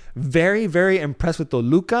truly very, very impressed with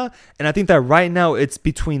Toluca, and I think that right now it's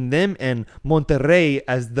between them and Monterrey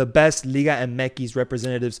as the best Liga MX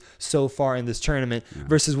representatives so far in this tournament,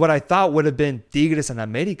 versus what I thought would have been Tigres and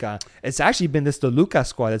America. It's actually been this Toluca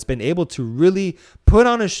squad that's been able to really put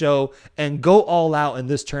on a show and go all out in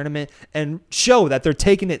this tournament and show that they're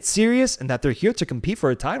taking it serious and that they're here to compete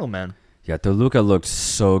for a title, man. Yeah, Toluca looked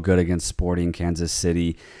so good against Sporting Kansas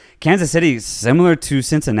City. Kansas City, similar to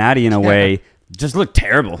Cincinnati in a way, just looked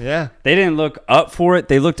terrible. Yeah. They didn't look up for it.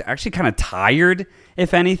 They looked actually kind of tired,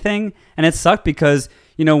 if anything. And it sucked because,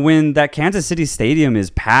 when that Kansas City stadium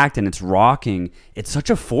is packed and it's rocking, it's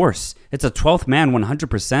such a force. It's a 12th man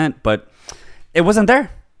 100%, but it wasn't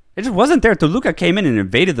there. It just wasn't there. Toluca came in and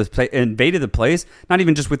invaded the place, not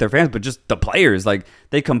even just with their fans, but just the players. Like,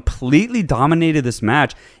 they completely dominated this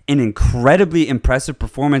match. An incredibly impressive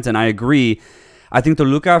performance, and I agree. I think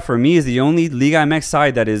Toluca, for me, is the only Liga MX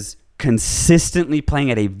side that is consistently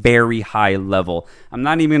playing at a very high level. I'm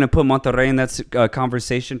not even going to put Monterrey in that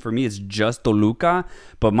conversation. For me, it's just Toluca.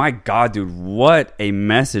 But my God, dude, what a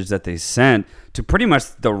message that they sent to pretty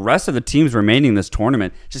much the rest of the teams remaining in this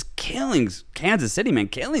tournament. Just killing Kansas City, man,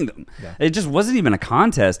 killing them. Yeah. It just wasn't even a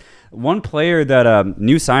contest. One player that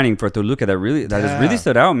new signing for Toluca that has really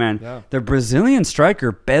stood out, man. Yeah. The Brazilian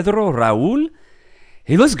striker Pedro Raul.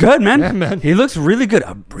 He looks good, man. Yeah, man. He looks really good.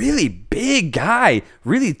 A really big guy.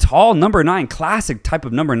 Really tall, number 9. Classic type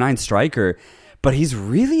of number 9 striker. But he's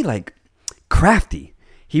really, crafty.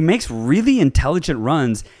 He makes really intelligent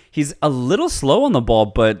runs. He's a little slow on the ball,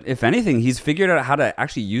 but if anything, he's figured out how to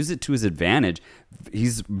actually use it to his advantage.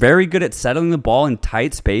 He's very good at settling the ball in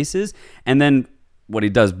tight spaces. And then what he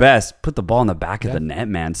does best, put the ball in the back of the net,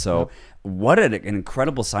 man. So what an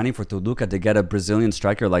incredible signing for Toluca to get a Brazilian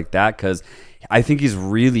striker like that, because I think he's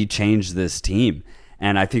really changed this team.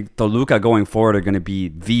 And I think Toluca going forward are going to be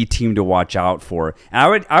the team to watch out for.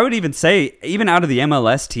 And I would even say, even out of the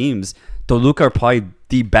MLS teams, Toluca are probably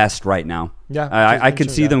the best right now. Yeah, I can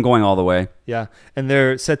see them going all the way. Yeah, and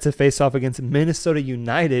they're set to face off against Minnesota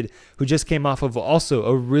United, who just came off of also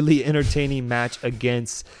a really entertaining match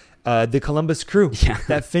against the Columbus Crew. Yeah.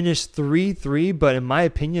 That finished 3-3, but in my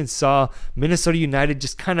opinion saw Minnesota United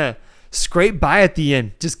just kind of scrape by at the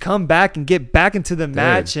end, just come back and get back into the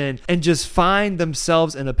match and just find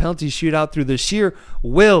themselves in a penalty shootout through the sheer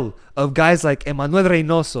will of guys like Emmanuel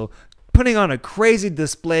Reynoso, putting on a crazy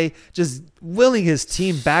display, just willing his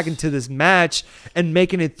team back into this match and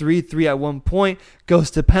making it 3-3 at one point,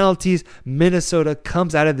 goes to penalties. Minnesota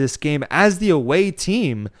comes out of this game as the away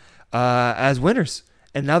team, as winners.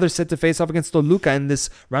 And now they're set to face off against Toluca in this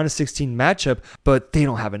round of 16 matchup, but they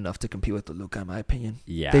don't have enough to compete with Toluca, in my opinion.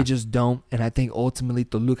 Yeah. They just don't. And I think ultimately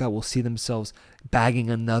Toluca will see themselves bagging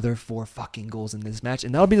another 4 fucking goals in this match.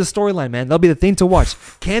 And that'll be the storyline, man. That'll be the thing to watch.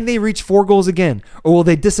 Can they reach 4 goals again? Or will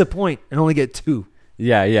they disappoint and only get 2?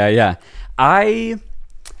 Yeah. I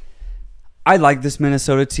like this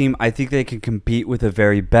Minnesota team. I think they can compete with the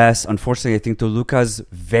very best. Unfortunately, I think Toluca's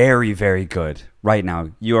very, very good right now.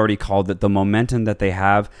 You already called it. The momentum that they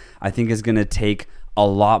have, I think, is going to take a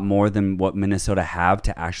lot more than what Minnesota have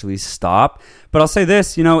to actually stop. But I'll say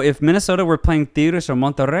this, if Minnesota were playing Tigres or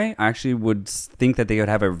Monterrey, I actually would think that they would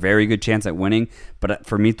have a very good chance at winning. But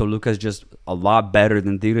for me, Toluca is just a lot better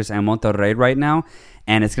than Tigres and Monterrey right now.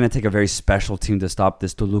 And it's going to take a very special team to stop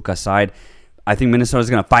this Toluca side. I think Minnesota's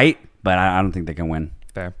going to fight, but I don't think they can win.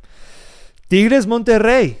 Fair. Tigres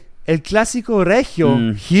Monterrey, El Clásico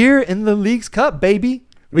Regio, here in the League's Cup, baby.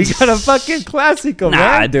 We got a fucking Clásico, man.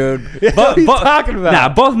 Nah, dude. What are you talking about? Nah,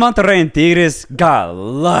 both Monterrey and Tigres got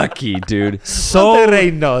lucky, dude.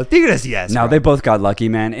 Monterrey, no. Tigres, yes. No, bro. they both got lucky,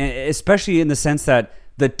 man. Especially in the sense that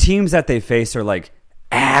the teams that they face are like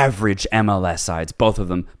average MLS sides, both of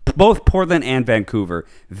them. Both Portland and Vancouver.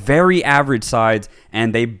 Very average sides,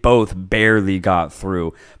 and they both barely got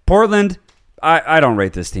through. Portland, I don't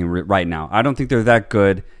rate this team right now. I don't think they're that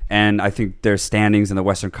good, and I think their standings in the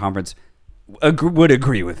Western Conference would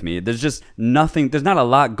agree with me. There's just nothing. There's not a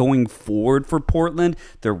lot going forward for Portland.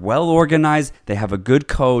 They're well organized. They have a good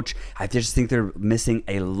coach. I just think they're missing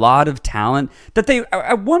a lot of talent that they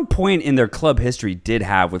at one point in their club history did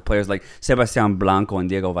have with players like Sebastián Blanco and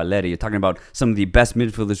Diego Valeri. You're talking about some of the best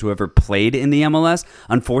midfielders who ever played in the MLS.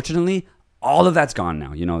 Unfortunately, all of that's gone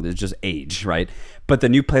now. There's just age, right? But the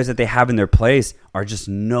new players that they have in their place are just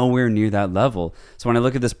nowhere near that level. So when I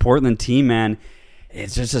look at this Portland team, man,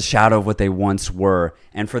 it's just a shadow of what they once were.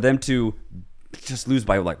 And for them to just lose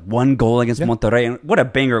by like 1 goal against Monterrey, and what a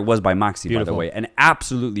banger it was by Maxi, beautiful. By the way. An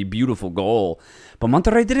absolutely beautiful goal. But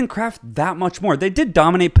Monterrey didn't craft that much more. They did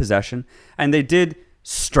dominate possession, and they did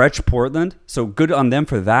stretch Portland. So good on them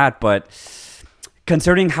for that. But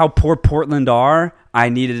considering how poor Portland are, I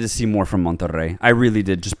needed to see more from Monterrey. I really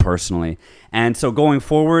did, just personally. And so going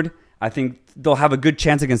forward, I think they'll have a good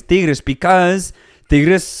chance against Tigres because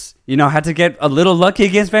Tigres, had to get a little lucky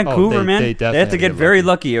against Vancouver, man. They had to get very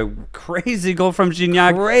lucky. A crazy goal from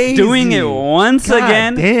Gignac. Doing it once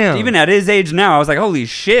again. Damn. Even at his age now, I was like, holy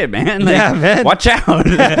shit, man. Man. Watch out.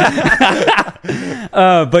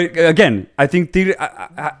 But again, I think Tigres...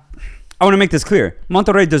 I want to make this clear.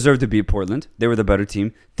 Monterrey deserved to beat Portland. They were the better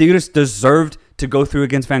team. Tigres deserved to go through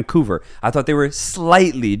against Vancouver. I thought they were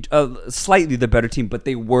slightly the better team, but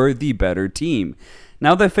they were the better team.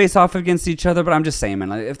 Now they face off against each other, but I'm just saying, man,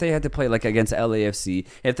 like, if they had to play like against LAFC,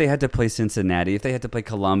 if they had to play Cincinnati, if they had to play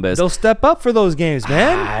Columbus, they'll step up for those games,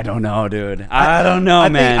 man. I don't know, dude. I don't know,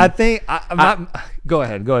 man. I'm not. Go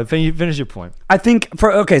ahead. Finish your point. I think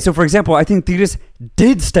for example, I think Tigres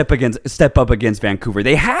did step up against Vancouver.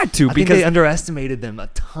 They had to because they underestimated them a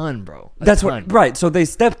ton, bro. Right. So they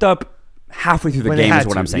stepped up halfway through the game is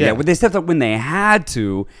what I'm saying. Yeah, they stepped up when they had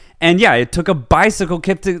to. And yeah, it took a bicycle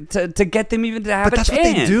kick to get them even to have a chance. But that's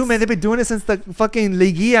what they do, man. They've been doing it since the fucking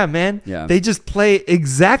Liguilla, man. Yeah. They just play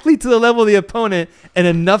exactly to the level of the opponent and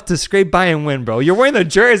enough to scrape by and win, bro. You're wearing the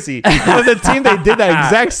jersey of the team they did that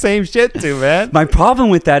exact same shit to, man. My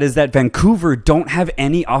problem with that is that Vancouver don't have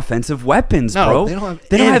any offensive weapons, bro. They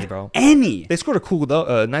don't have any. They scored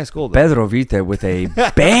a nice goal, though. Pedro Vite with a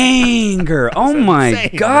banger. Oh my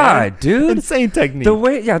insane, God, man. Dude. Insane technique.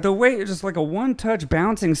 The way just like a one-touch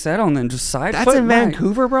bouncing set and then just side foot. That's in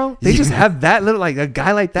Vancouver, bro. They just have that little, like a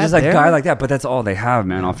guy like that. Just a guy like that, but that's all they have,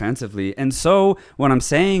 man, offensively. And so what I'm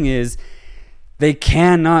saying is They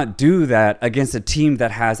cannot do that against a team that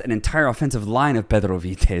has an entire offensive line of Pedro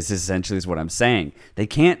Vites, essentially is what I'm saying. They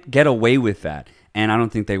can't get away with that, and I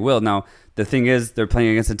don't think they will. Now, the thing is, they're playing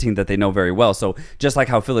against a team that they know very well. So just like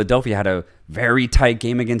how Philadelphia had a very tight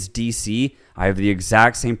game against DC, I have the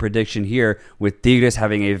exact same prediction here with Tigres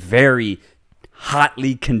having a very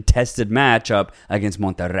hotly contested matchup against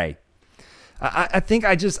Monterrey. I think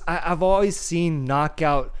I've always seen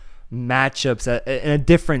knockout matchups in a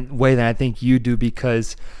different way than I think you do,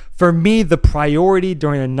 because for me, the priority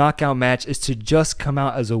during a knockout match is to just come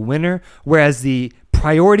out as a winner, whereas the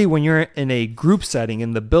priority when you're in a group setting,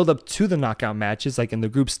 in the build up to the knockout matches, like in the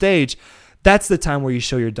group stage, that's the time where you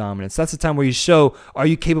show your dominance. That's the time where you show, are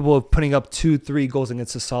you capable of putting up 2-3 goals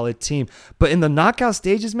against a solid team? But in the knockout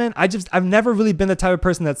stages, man, I've never really been the type of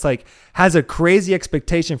person that's like, has a crazy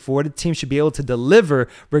expectation for what a team should be able to deliver,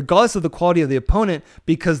 regardless of the quality of the opponent,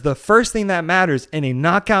 because the first thing that matters in a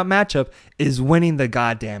knockout matchup is winning the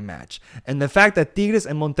goddamn match. And the fact that Tigres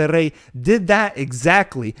and Monterrey did that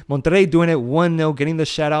exactly, Monterrey doing it 1-0, getting the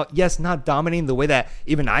shutout, yes, not dominating the way that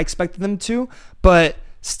even I expected them to, but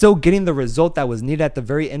still getting the result that was needed at the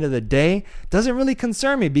very end of the day doesn't really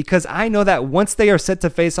concern me, because I know that once they are set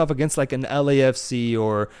to face off against like an LAFC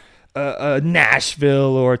or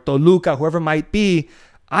Nashville or Toluca, whoever it might be,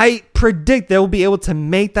 I predict they'll be able to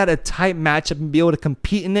make that a tight matchup and be able to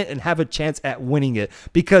compete in it and have a chance at winning it.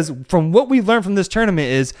 Because from what we've learned from this tournament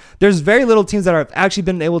is there's very little teams that have actually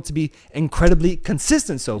been able to be incredibly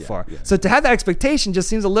consistent so far. Yeah. So to have that expectation just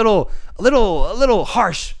seems a little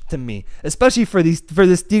harsh to me, especially for this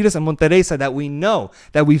Tigres and Monterrey side that we know,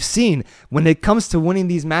 that we've seen. When it comes to winning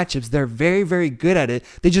these matchups, they're very, very good at it.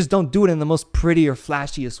 They just don't do it in the most pretty or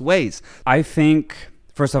flashiest ways. I think,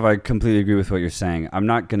 first off, I completely agree with what you're saying. I'm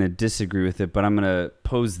not going to disagree with it, but I'm going to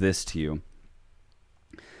pose this to you.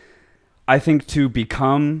 I think to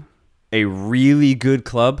become a really good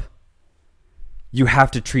club, you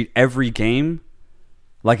have to treat every game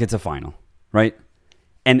like it's a final, right?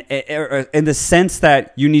 And in the sense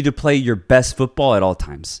that you need to play your best football at all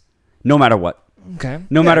times, no matter what. Okay.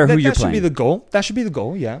 No matter who you're playing. That should be the goal. That should be the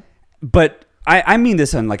goal, yeah. But I mean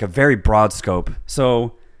this on like a very broad scope.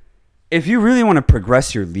 So if you really want to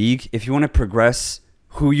progress your league, if you want to progress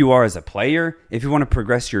who you are as a player, if you want to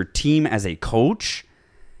progress your team as a coach,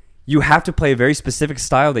 you have to play a very specific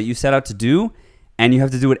style that you set out to do, and you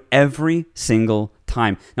have to do it every single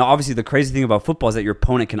time. Now, obviously, the crazy thing about football is that your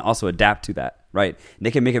opponent can also adapt to that, right?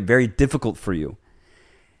 They can make it very difficult for you.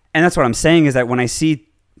 And that's what I'm saying, is that when I see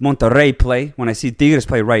Monterrey play, when I see Tigres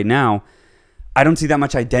play right now, I don't see that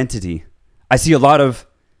much identity. I see a lot of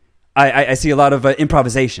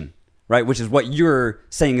improvisation, right? Which is what you're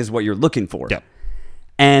saying is what you're looking for. Yep.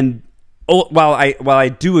 And while I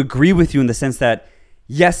do agree with you in the sense that,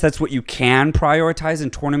 yes, that's what you can prioritize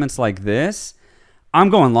in tournaments like this, I'm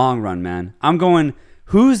going long run, man. I'm going,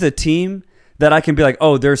 who's the team that I can be like,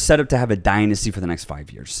 oh, they're set up to have a dynasty for the next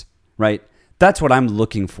 5 years, right? That's what I'm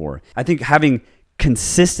looking for. I think having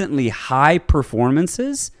consistently high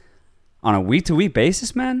performances on a week-to-week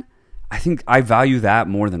basis, man, I think I value that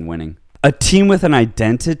more than winning. A team with an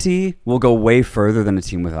identity will go way further than a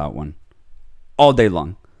team without one. All day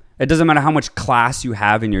long. It doesn't matter how much class you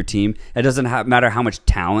have in your team. It doesn't matter how much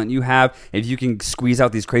talent you have. If you can squeeze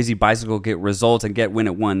out these crazy bicycle get results and win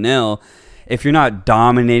at 1-0, if you're not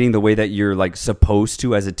dominating the way that you're like supposed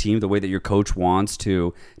to as a team, the way that your coach wants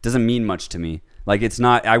to, it doesn't mean much to me. Like, it's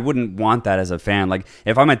not, I wouldn't want that as a fan. Like,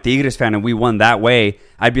 if I'm a Tigres fan and we won that way,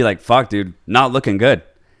 I'd be like, fuck, dude, not looking good.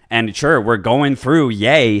 And sure, we're going through,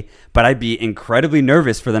 yay, but I'd be incredibly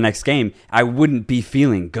nervous for the next game. I wouldn't be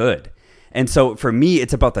feeling good. And so for me,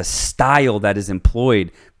 it's about the style that is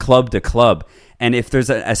employed club to club. And if there's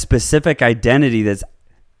a specific identity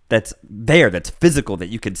that's there, that's physical, that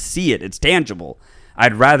you can see it, it's tangible,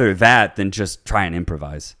 I'd rather that than just try and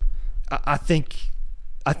improvise. I think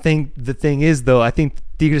the thing is, though, I think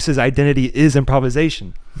Tigres' identity is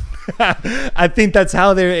improvisation. I think that's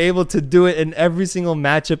how they were able to do it in every single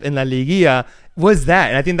matchup in La Liguilla, was that.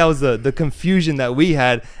 And I think that was the confusion that we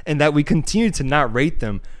had, and that we continued to not rate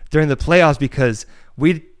them during the playoffs, because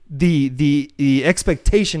the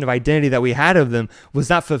expectation of identity that we had of them was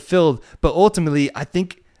not fulfilled. But ultimately, I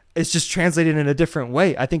think it's just translated in a different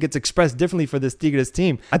way. I think it's expressed differently for this Tigres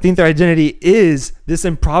team. I think their identity is this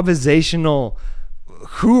improvisational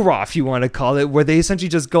hoorah, if you want to call it, where they essentially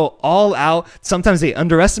just go all out. Sometimes they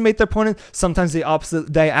underestimate their opponent. Sometimes they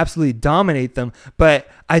absolutely dominate them. But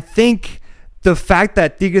I think the fact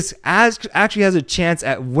that Tigres actually has a chance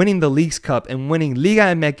at winning the Leagues Cup and winning Liga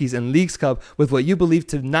MX and Leagues Cup with what you believe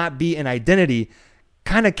to not be an identity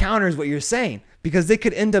kind of counters what you're saying, because they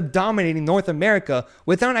could end up dominating North America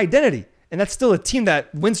without an identity. and that's still a team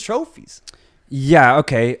that wins trophies. Yeah,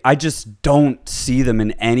 okay. I just don't see them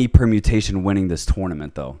in any permutation winning this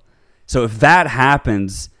tournament, though. So if that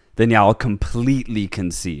happens, then yeah, I'll completely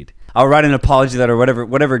concede. I'll write an apology letter,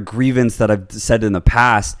 whatever grievance that I've said in the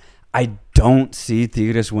past. I don't see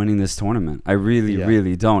Tigres winning this tournament. I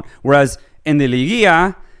really don't. Whereas in the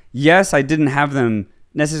Liguilla, yes, I didn't have them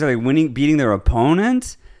necessarily beating their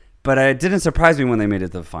opponent, but it didn't surprise me when they made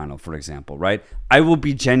it to the final, for example, right? I will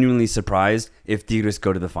be genuinely surprised if Tigres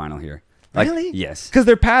go to the final here. Really? Yes. Because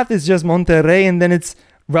their path is just Monterrey, and then it's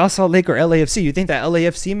Real Salt Lake or LAFC. You think that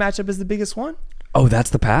LAFC matchup is the biggest one? Oh, that's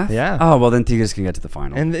the path? Yeah. Oh, well, then Tigres can get to the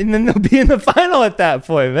final. And then they'll be in the final at that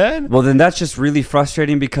point, man. Well, then that's just really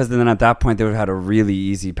frustrating because then at that point they would have had a really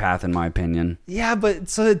easy path, in my opinion. Yeah, but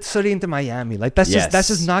so into Miami. Like that's Yes.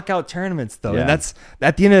 just knockout tournaments, though. Yeah. And that's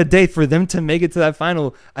at the end of the day, for them to make it to that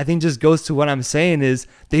final, I think just goes to what I'm saying is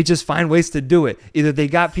they just find ways to do it. Either they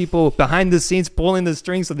got people behind the scenes pulling the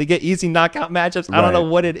strings so they get easy knockout matchups. I don't know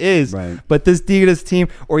what it is. Right. But this Tigres team,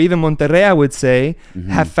 or even Monterrey, I would say,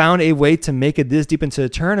 have found a way to make it this deep into the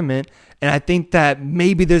tournament. And I think that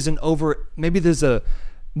maybe there's an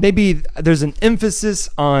emphasis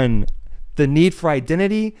on the need for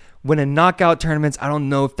identity when in knockout tournaments. I don't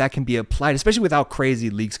know if that can be applied, especially with how crazy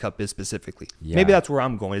Leagues Cup is specifically. Yeah. Maybe that's where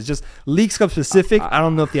I'm going. It's just Leagues Cup specific. I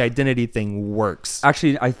don't know if the identity thing works.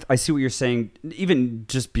 Actually, I see what you're saying. Even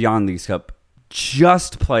just beyond Leagues Cup,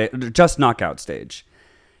 just knockout stage.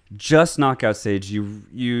 Just knockout stage.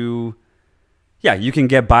 You can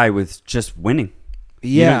get by with just winning.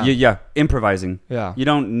 Yeah. Improvising. Yeah. You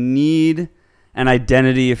don't need an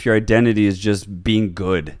identity if your identity is just being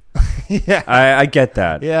good. Yeah. I get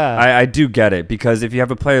that. Yeah. I do get it, because if you have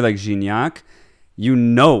a player like Gignac, you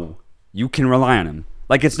can rely on him.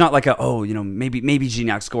 Like, it's not like maybe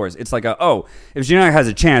Gignac scores. It's like if Gignac has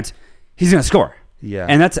a chance, he's going to score. Yeah.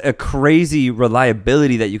 And that's a crazy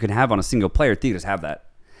reliability that you can have on a single player. Tigres have that.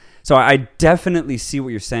 So I definitely see what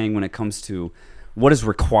you're saying when it comes to what is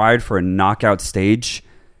required for a knockout stage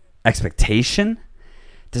expectation.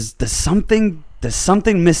 There's something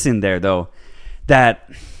missing there, though,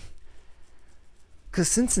 that because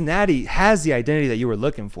Cincinnati has the identity that you were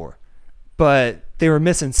looking for, but they were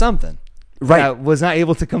missing something. Right. That was not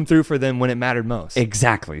able to come through for them when it mattered most.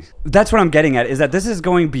 Exactly. That's what I'm getting at, is that this is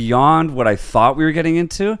going beyond what I thought we were getting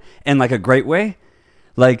into in like a great way.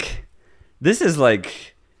 Like, this is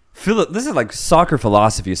like soccer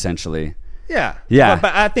philosophy, essentially. Yeah. Yeah.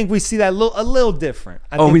 But I think we see that a little different.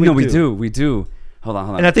 We do. Hold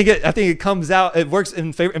on. And I think it comes out. It works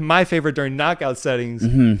in my favor during knockout settings,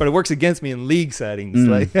 but it works against me in league settings.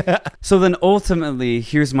 Like, so then ultimately,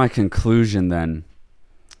 here's my conclusion then.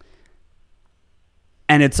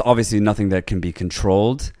 And it's obviously nothing that can be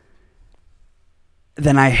controlled.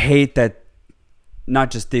 Then I hate that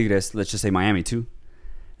not just Tigres, let's just say Miami too,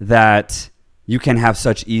 that you can have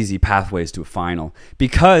such easy pathways to a final.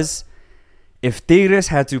 Because if Tigres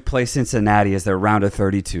had to play Cincinnati as their round of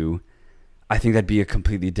 32, I think that'd be a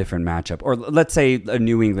completely different matchup. Or let's say a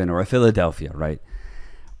New England or a Philadelphia, right?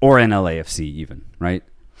 Or an LAFC even, right?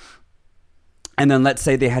 And then let's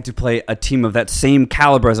say they had to play a team of that same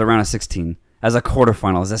caliber as a round of 16, as a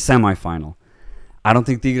quarterfinal, as a semifinal. I don't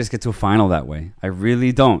think Tigres get to a final that way. I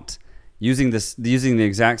really don't. Using the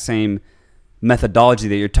exact same methodology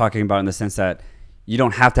that you're talking about, in the sense that you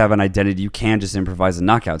don't have to have an identity. You can just improvise a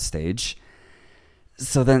knockout stage.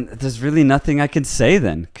 So then there's really nothing I can say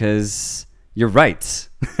then, because you're right.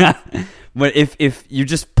 But if you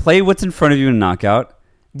just play what's in front of you in knockout,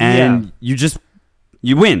 and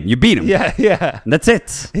you win, you beat them. Yeah. That's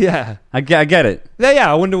it. Yeah. I get it.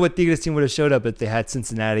 Yeah. I wonder what Tigres team would have showed up if they had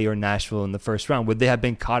Cincinnati or Nashville in the first round. Would they have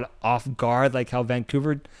been caught off guard like how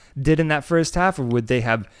Vancouver did in that first half, or would they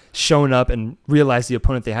have shown up and realized the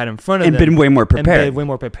opponent they had in front of them and been way more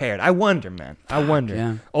prepared? I wonder, man. I wonder.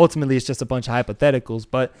 Yeah. Ultimately, it's just a bunch of hypotheticals,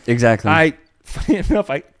 but exactly. Funny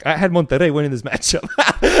enough, I had Monterrey winning this matchup.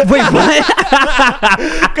 Wait, what?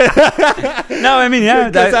 No, I mean, yeah.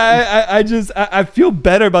 Because I feel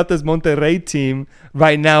better about this Monterrey team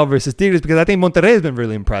right now versus Tigres, because I think Monterrey has been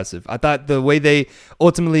really impressive. I thought the way they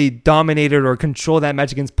ultimately dominated or controlled that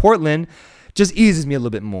match against Portland just eases me a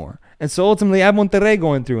little bit more. And so ultimately, I have Monterrey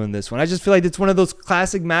going through in this one. I just feel like it's one of those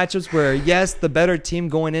classic matchups where, yes, the better team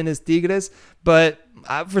going in is Tigres, but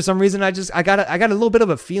for some reason, I got a little bit of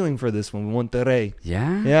a feeling for this one, Monterrey.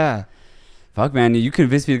 Yeah. Fuck, man, you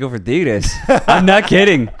convinced me to go for Tigres. I'm not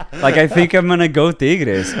kidding. Like, I think I'm gonna go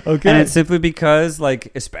Tigres. Okay. And it's simply because,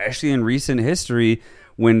 like, especially in recent history,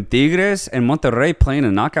 when Tigres and Monterrey play in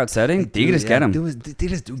a knockout setting, Tigres get him.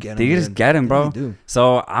 Tigres do get him. Tigres get him, bro. They do.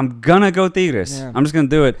 So I'm going to go Tigres. Yeah. I'm just going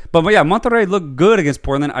to do it. But yeah, Monterrey looked good against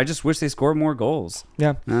Portland. I just wish they scored more goals.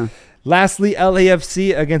 Yeah. Lastly,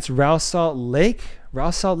 LAFC against Real Salt Lake.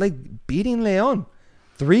 Real Salt Lake beating Leon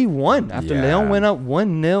 3-1 after Leon went up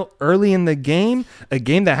 1-0 early in the game. A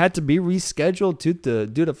game that had to be rescheduled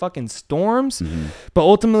due to fucking storms. Mm-hmm. But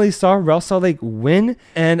ultimately saw Real Salt Lake win.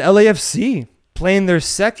 And LAFC playing their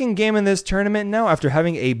second game in this tournament now after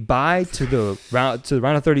having a bye to the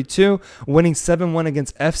round of 32, winning 7-1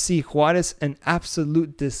 against FC Juarez, an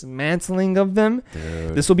absolute dismantling of them.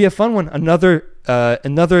 Dude. This will be a fun one. Another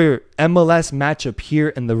MLS matchup here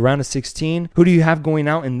in the round of 16. Who do you have going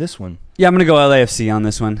out in this one? Yeah, I'm going to go LAFC on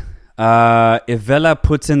this one. If Vela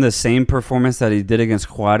puts in the same performance that he did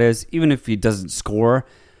against Juarez, even if he doesn't score,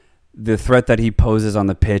 the threat that he poses on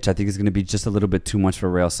the pitch, I think is going to be just a little bit too much for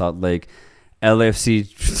Real Salt Lake.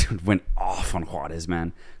 LAFC went off on Juarez,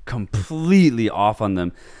 man. Completely off on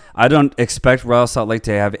them. I don't expect Real Salt Lake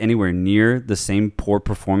to have anywhere near the same poor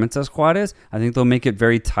performance as Juarez. I think they'll make it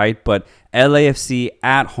very tight, but LAFC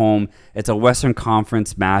at home, it's a Western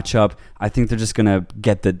Conference matchup. I think they're just going to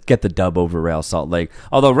get the dub over Real Salt Lake.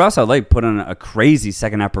 Although Real Salt Lake put on a crazy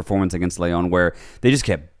second half performance against Leon where they just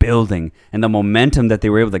kept building, and the momentum that they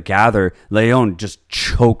were able to gather, Leon just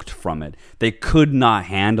choked from it. They could not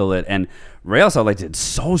handle it, and Real Salt Lake did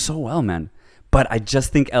so well, man. But I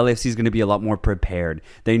just think LAFC is going to be a lot more prepared.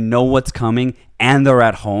 They know what's coming, and they're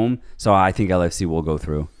at home. So I think LAFC will go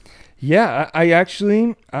through. Yeah,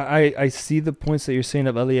 I see the points that you're saying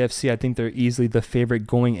of LAFC. I think they're easily the favorite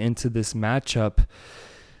going into this matchup.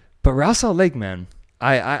 But Real Salt Lake, man,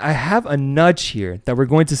 I have a nudge here that we're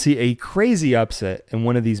going to see a crazy upset in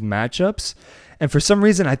one of these matchups. And for some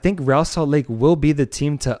reason, I think Real Salt Lake will be the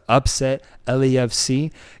team to upset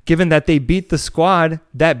LAFC, given that they beat the squad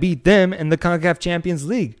that beat them in the CONCACAF Champions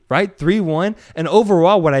League, right? 3-1. And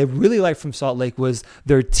overall, what I really liked from Salt Lake was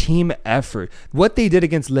their team effort. What they did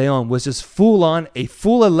against Leon was just full on, a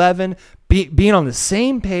full 11, being on the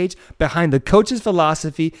same page behind the coach's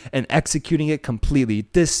philosophy and executing it completely.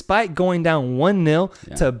 Despite going down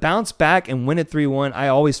 1-0 to bounce back and win it 3-1, I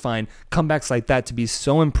always find comebacks like that to be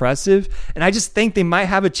so impressive. And I just think they might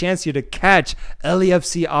have a chance here to catch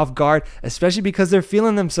LAFC off guard, especially because they're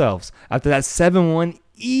feeling themselves. After that 7-1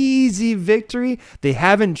 easy victory, they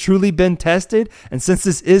haven't truly been tested. And since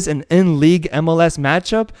this is an in-league MLS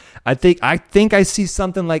matchup, I think I see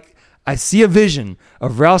something like, I see a vision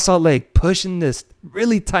of Real Salt Lake pushing this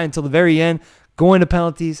really tight until the very end, going to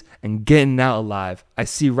penalties and getting out alive. I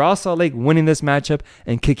see Real Salt Lake winning this matchup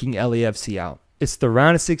and kicking LAFC out. It's the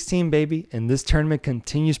round of 16, baby, and this tournament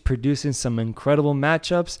continues producing some incredible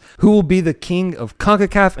matchups. Who will be the king of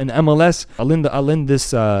CONCACAF and MLS? I'll end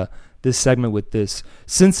this segment with this.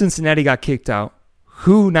 Since Cincinnati got kicked out,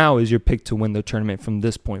 who now is your pick to win the tournament from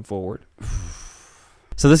this point forward?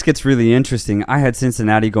 So this gets really interesting. I had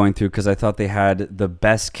Cincinnati going through because I thought they had the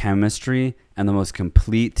best chemistry and the most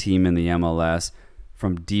complete team in the MLS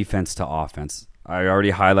from defense to offense. I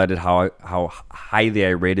already highlighted how highly I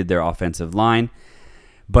rated their offensive line,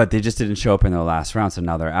 but they just didn't show up in their last round, so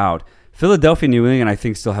now they're out. Philadelphia, New England, I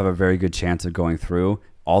think still have a very good chance of going through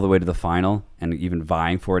all the way to the final and even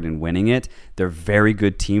vying for it and winning it. They're very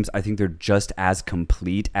good teams. I think they're just as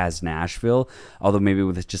complete as Nashville, although maybe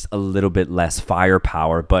with just a little bit less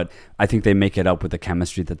firepower, but I think they make it up with the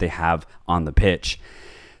chemistry that they have on the pitch.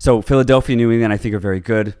 So Philadelphia, New England, I think are very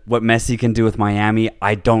good. What Messi can do with Miami,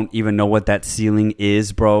 I don't even know what that ceiling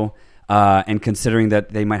is, bro. And considering that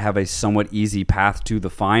they might have a somewhat easy path to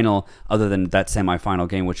the final, other than that semifinal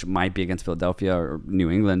game, which might be against Philadelphia or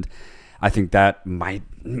New England, I think that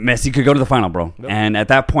Messi could go to the final, bro. Nope. And at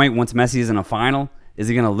that point, once Messi is in a final, is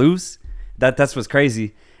he going to lose? That's what's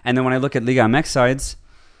crazy. And then when I look at Liga MX sides,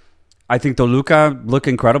 I think Toluca look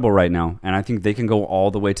incredible right now. And I think they can go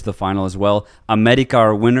all the way to the final as well. America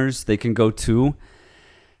are winners. They can go too.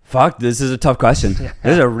 Fuck, this is a tough question. Yeah.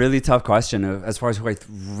 This is a really tough question as far as who I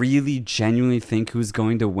really genuinely think who's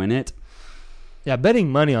going to win it. Yeah,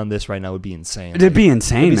 betting money on this right now would be insane. It'd be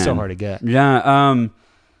insane, man. It'd be so hard to get. Yeah,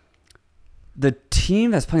 the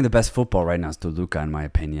team that's playing the best football right now is Toluca, in my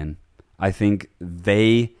opinion. I think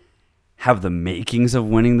they have the makings of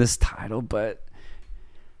winning this title, but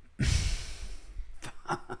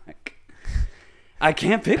fuck. I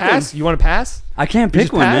can't pick pass? one. You want to pass? I can't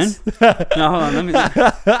pick one, man. No, hold on.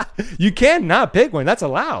 Let me. You can not pick one. That's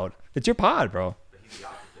allowed. It's your pod, bro.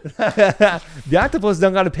 The octopus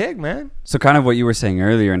don't got to pick, man. So kind of what you were saying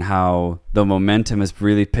earlier and how the momentum has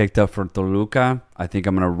really picked up for Toluca. I think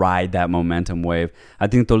I'm going to ride that momentum wave. I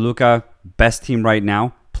think Toluca, best team right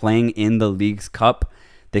now, playing in the League's Cup.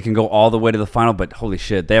 They can go all the way to the final, but holy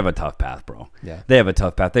shit, they have a tough path, bro. Yeah. They have a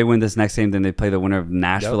tough path. They win this next game, then they play the winner of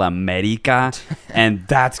Nashville America, and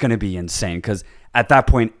that's going to be insane because at that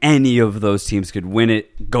point, any of those teams could win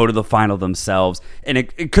it, go to the final themselves, and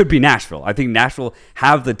it could be Nashville. I think Nashville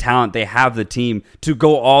have the talent, they have the team to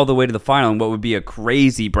go all the way to the final in what would be a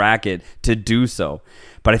crazy bracket to do so.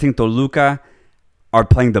 But I think Toluca are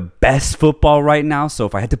playing the best football right now, so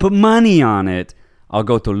if I had to put money on it, I'll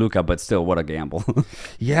go Toluca, but still, what a gamble.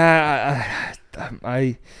 Yeah,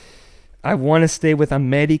 I want to stay with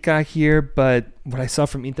America here, but what I saw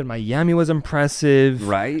from Inter Miami was impressive.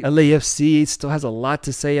 Right. LAFC still has a lot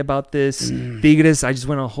to say about this. Tigres, I just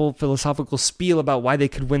went a whole philosophical spiel about why they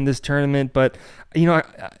could win this tournament, but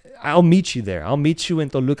I'll meet you there. I'll meet you in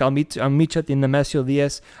Toluca. I'll meet you at the Nemesio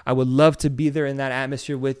Diaz. I would love to be there in that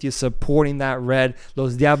atmosphere with you, supporting that red,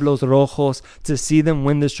 Los Diablos Rojos. To see them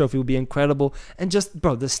win this trophy would be incredible. And just,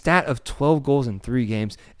 bro, the stat of 12 goals in 3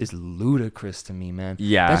 games is ludicrous to me, man.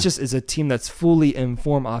 Yeah. That just is a team that's fully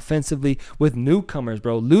informed offensively with newcomers,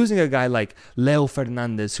 bro. Losing a guy like Leo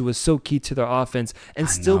Fernandez, who was so key to their offense, and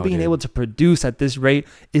still being able to produce at this rate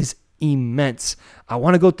is immense. I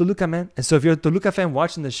want to go Toluca, man. And so if you're a Toluca fan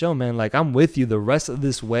watching the show, man, like I'm with you the rest of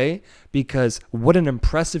this way, because what an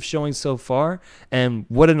impressive showing so far, and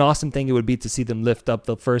what an awesome thing it would be to see them lift up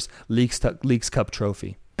the first Leagues Cup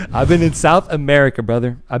trophy. I've been in South America,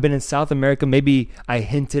 brother. I've been in South America. Maybe I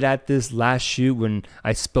hinted at this last shoot when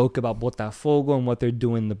I spoke about Botafogo and what they're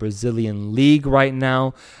doing in the Brazilian league right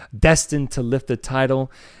now, destined to lift the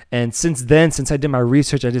title. And since I did my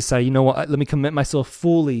research, I decided, you know what, let me commit myself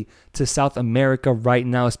fully to South America right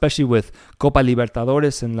now, especially with Copa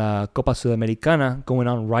Libertadores and La Copa Sudamericana going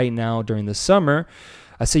on right now during the summer.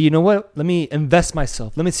 I say, you know what? Let me invest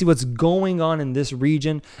myself. Let me see what's going on in this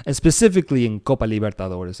region, and specifically in Copa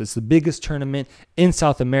Libertadores. It's the biggest tournament in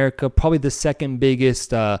South America, probably the second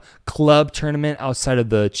biggest club tournament outside of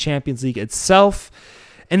the Champions League itself.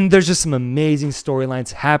 And there's just some amazing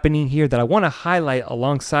storylines happening here that I want to highlight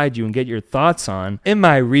alongside you and get your thoughts on. In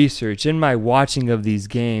my research, in my watching of these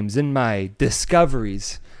games, in my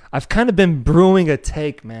discoveries, I've kind of been brewing a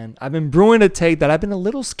take, man. I've been brewing a take that I've been a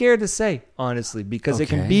little scared to say, honestly, because it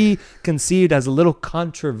can be conceived as a little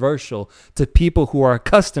controversial to people who are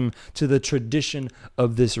accustomed to the tradition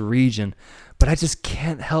of this region. But I just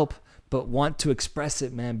can't help but want to express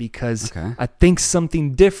it, man, because I think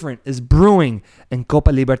something different is brewing in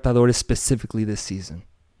Copa Libertadores specifically this season.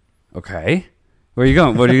 Okay. Where are you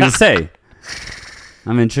going? What are you going to say?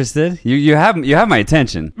 I'm interested. You have my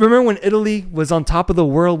attention. Remember when Italy was on top of the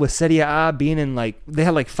world with Serie A being in they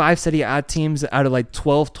had 5 Serie A teams out of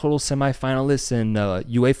 12 total semifinalists in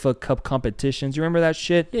UEFA Cup competitions. You remember that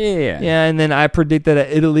shit? Yeah. Yeah, and then I predicted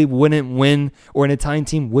that Italy wouldn't win, or an Italian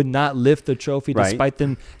team would not lift the trophy despite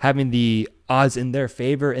them having the odds in their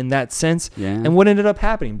favor in that sense. Yeah. And what ended up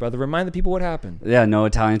happening, brother? Remind the people what happened. Yeah, no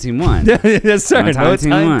Italian team won. Yes, sir. No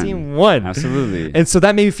Italian team won. Absolutely. And so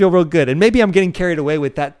that made me feel real good. And maybe I'm getting carried away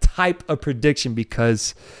with that type of prediction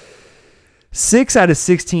because 6 out of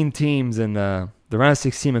 16 teams in the round of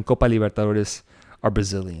 16 in Copa Libertadores are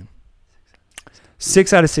Brazilian.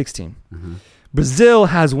 6 out of 16. Mm-hmm. Brazil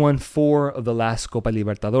has won 4 of the last Copa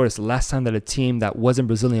Libertadores. The last time that a team that wasn't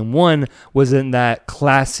Brazilian won was in that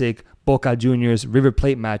classic Boca Juniors River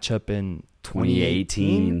Plate matchup in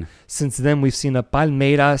 2018. Since then, we've seen a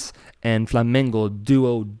Palmeiras and Flamengo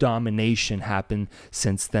duo domination happen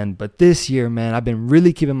since then. But this year, man, I've been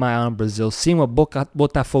really keeping my eye on Brazil, seeing what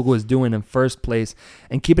Botafogo is doing in first place,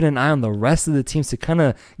 and keeping an eye on the rest of the teams to kind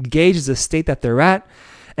of gauge the state that they're at.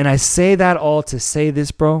 And I say that all to say this,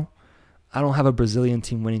 bro. I don't have a Brazilian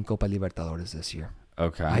team winning Copa Libertadores this year.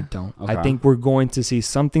 Okay. I don't. Okay. I think we're going to see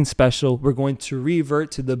something special. We're going to revert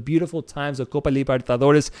to the beautiful times of Copa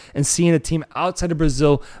Libertadores and seeing a team outside of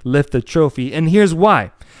Brazil lift the trophy. And here's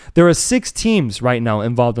why. There are 6 teams right now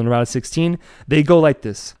involved in the round of 16. They go like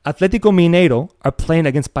this. Atlético Mineiro are playing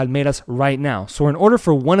against Palmeiras right now. So in order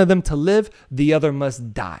for one of them to live, the other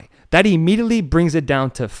must die. That immediately brings it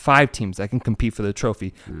down to 5 teams that can compete for the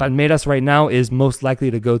trophy. Palmeiras right now is most likely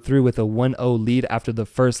to go through with a 1-0 lead after the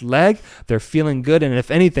first leg. They're feeling good, and if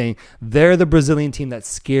anything, they're the Brazilian team that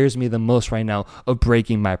scares me the most right now of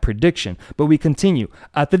breaking my prediction. But we continue.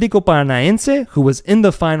 Atlético Paranaense, who was in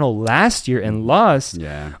the final last year and lost,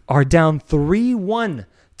 are down 3-1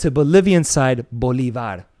 to Bolivian side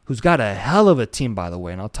Bolívar, who's got a hell of a team, by the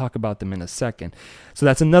way, and I'll talk about them in a second. So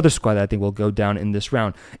that's another squad that I think will go down in this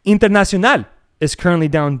round. Internacional is currently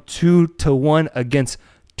down 2-1 against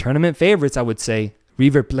tournament favorites, I would say,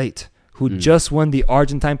 River Plate. who just won the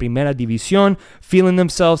Argentine Primera División, feeling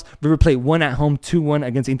themselves. River Plate won at home 2-1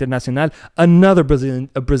 against Internacional, another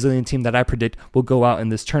Brazilian team that I predict will go out in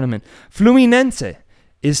this tournament. Fluminense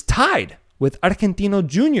is tied with Argentino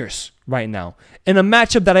Juniors right now in a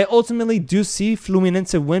matchup that I ultimately do see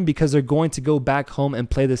Fluminense win because they're going to go back home and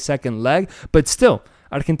play the second leg. But still,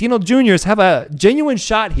 Argentino Juniors have a genuine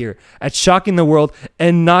shot here at shocking the world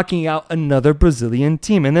and knocking out another Brazilian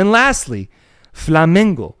team. And then lastly,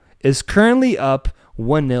 Flamengo is currently up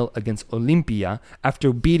 1-0 against Olimpia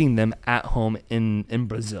after beating them at home in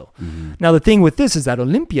Brazil. Now, the thing with this is that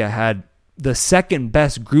Olimpia had the second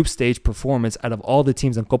best group stage performance out of all the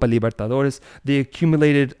teams in Copa Libertadores. They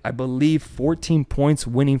accumulated, I believe, 14 points,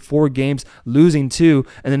 winning 4 games, losing 2.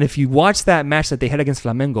 And then if you watch that match that they had against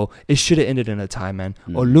Flamengo, it should have ended in a tie, man.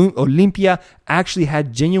 Olimpia actually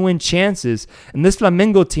had genuine chances. And this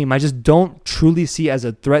Flamengo team, I just don't truly see as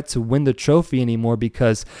a threat to win the trophy anymore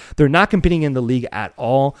because they're not competing in the league at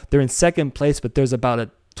all. They're in second place, but there's about a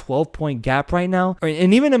 12-point gap right now.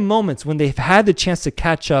 And even in moments when they've had the chance to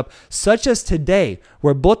catch up, such as today,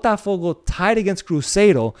 where Botafogo tied against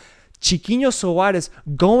Cruzeiro, Chiquinho Soares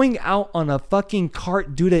going out on a fucking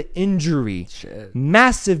cart due to injury. Shit.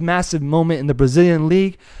 Massive moment in the Brazilian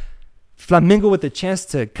league. Flamengo with a chance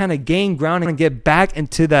to kind of gain ground and get back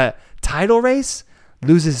into that title race,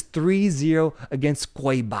 loses 3-0 against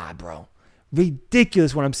Cuiabá, bro.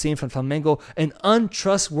 Ridiculous what I'm seeing from Flamengo. An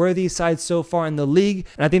untrustworthy side so far in the league.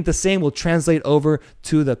 And I think the same will translate over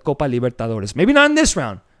to the Copa Libertadores. Maybe not in this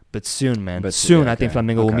round, but soon, man. But soon, I think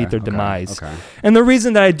Flamengo will meet their demise. And the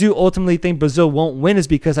reason that I do ultimately think Brazil won't win is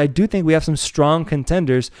because I do think we have some strong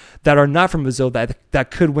contenders that are not from Brazil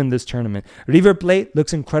that could win this tournament. River Plate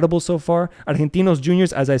looks incredible so far. Argentinos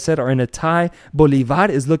Juniors, as I said, are in a tie.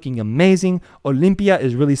 Bolivar is looking amazing. Olimpia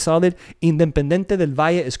is really solid. Independiente del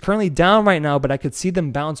Valle is currently down right now, but I could see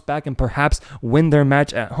them bounce back and perhaps win their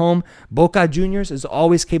match at home. Boca Juniors is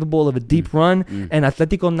always capable of a deep run. And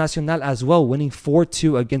Atlético Nacional as well, winning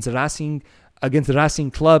 4-2 against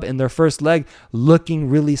Racing Club in their first leg, looking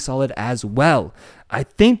really solid as well. I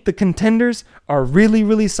think the contenders are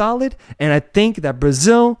really solid, and I think that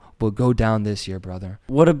Brazil will go down this year, brother.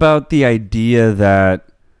 What about the idea that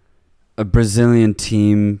a Brazilian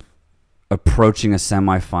team approaching a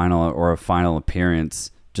semifinal or a final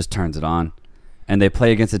appearance just turns it on? And they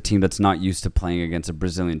play against a team that's not used to playing against a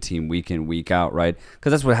Brazilian team week in, week out, right?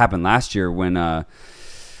 Because that's what happened last year when... what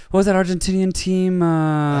was that Argentinian team?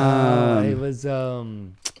 It was... oh,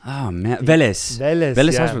 man. Vélez.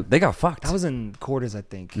 Vélez, yeah. They got fucked. That was in quarters, I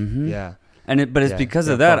think. Yeah. But it's because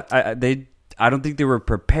of that. I don't think they were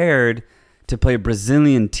prepared to play a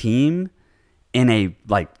Brazilian team in a,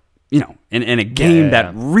 in a game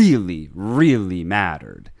that really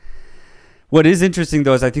mattered. What is interesting,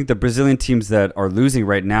 though, is I think the Brazilian teams that are losing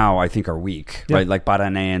right now, I think, are weak, right? Like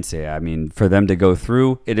Paranaense. I mean, for them to go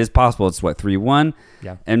through, it is possible. It's, 3-1?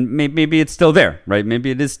 Yeah. And maybe it's still there, right?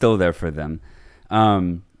 Maybe it is still there for them.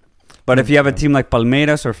 But if you have a team like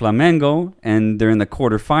Palmeiras or Flamengo, and they're in the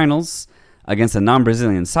quarterfinals against a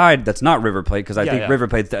non-Brazilian side, that's not River Plate, because I think River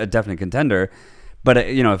Plate's a definite contender. But,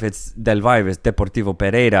 if it's Del Valle, if it's Deportivo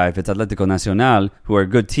Pereira, if it's Atlético Nacional, who are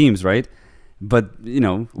good teams, right? But,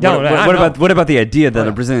 what about the idea that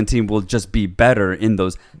a Brazilian team will just be better in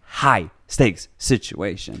those high-stakes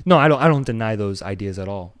situations? No, I don't deny those ideas at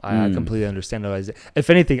all. I completely understand those.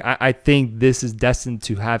 If anything, I think this is destined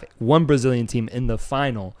to have one Brazilian team in the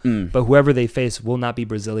final, but whoever they face will not be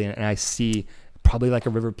Brazilian, and I see probably like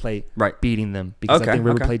a River Plate beating them because I think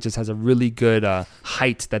River Plate just has a really good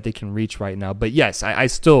height that they can reach right now. But yes, I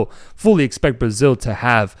still fully expect Brazil to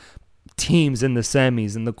have teams in the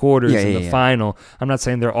semis, in the quarters, in the final. I'm not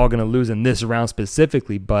saying they're all going to lose in this round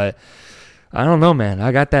specifically, but I don't know, man.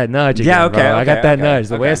 I got that nudge again, bro. I got that nudge.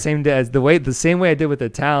 The same way I did with the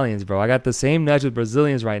Italians, bro. I got the same nudge with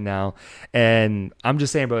Brazilians right now, and I'm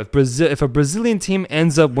just saying, bro. If a Brazilian team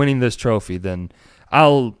ends up winning this trophy, then I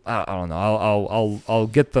don't know. I'll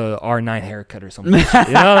get the R9 haircut or something. Don't do that.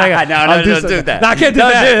 No, I can't do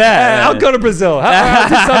that. I'll go to Brazil. I'll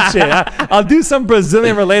do some shit. I'll do some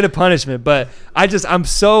Brazilian related punishment. But I don't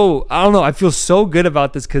know. I feel so good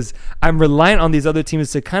about this because I'm reliant on these other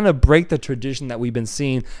teams to kind of break the tradition that we've been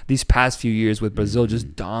seeing these past few years with Brazil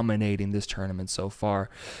just dominating this tournament so far.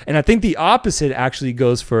 And I think the opposite actually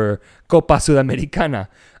goes for Copa Sudamericana.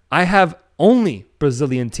 I have only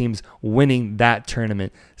Brazilian teams winning that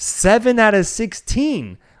tournament. 7 out of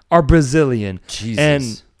 16 are Brazilian. Jesus.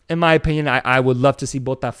 And in my opinion, I would love to see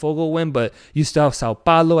Botafogo win, but you still have Sao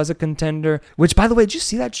Paulo as a contender. Which, by the way, did you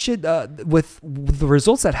see that shit with the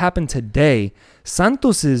results that happened today?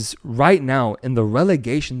 Santos is right now in the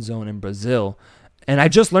relegation zone in Brazil. And I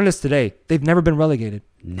just learned this today. They've never been relegated.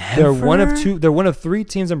 Never? They're one of two. They're one of 3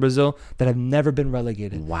 teams in Brazil that have never been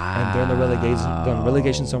relegated. Wow. And they're in the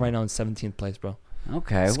relegation zone right now in 17th place, bro.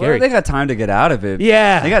 Okay. Scary. Well, they got time to get out of it.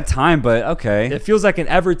 Yeah. They got time, but okay. It feels like an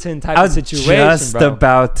Everton type I of was situation, just bro.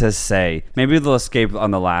 about to say. Maybe they'll escape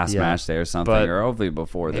on the last match day or something, but or hopefully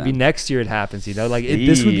before then. Maybe next year it happens, you know? Like,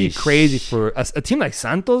 this would be crazy for a team like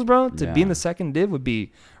Santos, bro, to be in the second div would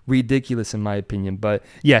be ridiculous in my opinion. But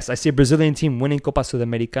yes, I see a Brazilian team winning Copa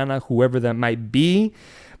Sudamericana, whoever that might be.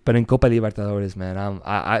 But in Copa Libertadores, man,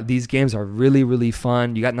 these games are really, really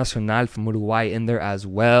fun. You got Nacional from Uruguay in there as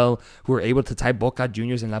well, who are able to tie Boca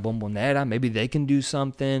Juniors in La Bombonera. Maybe they can do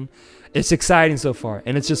something. It's exciting so far,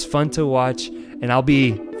 and it's just fun to watch. And I'll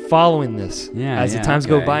be following this as the times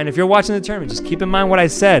go by. And if you're watching the tournament, just keep in mind what I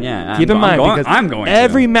said. Yeah, keep in mind because I'm going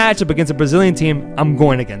every matchup against a Brazilian team, I'm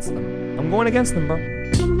going against them. I'm going against them, bro.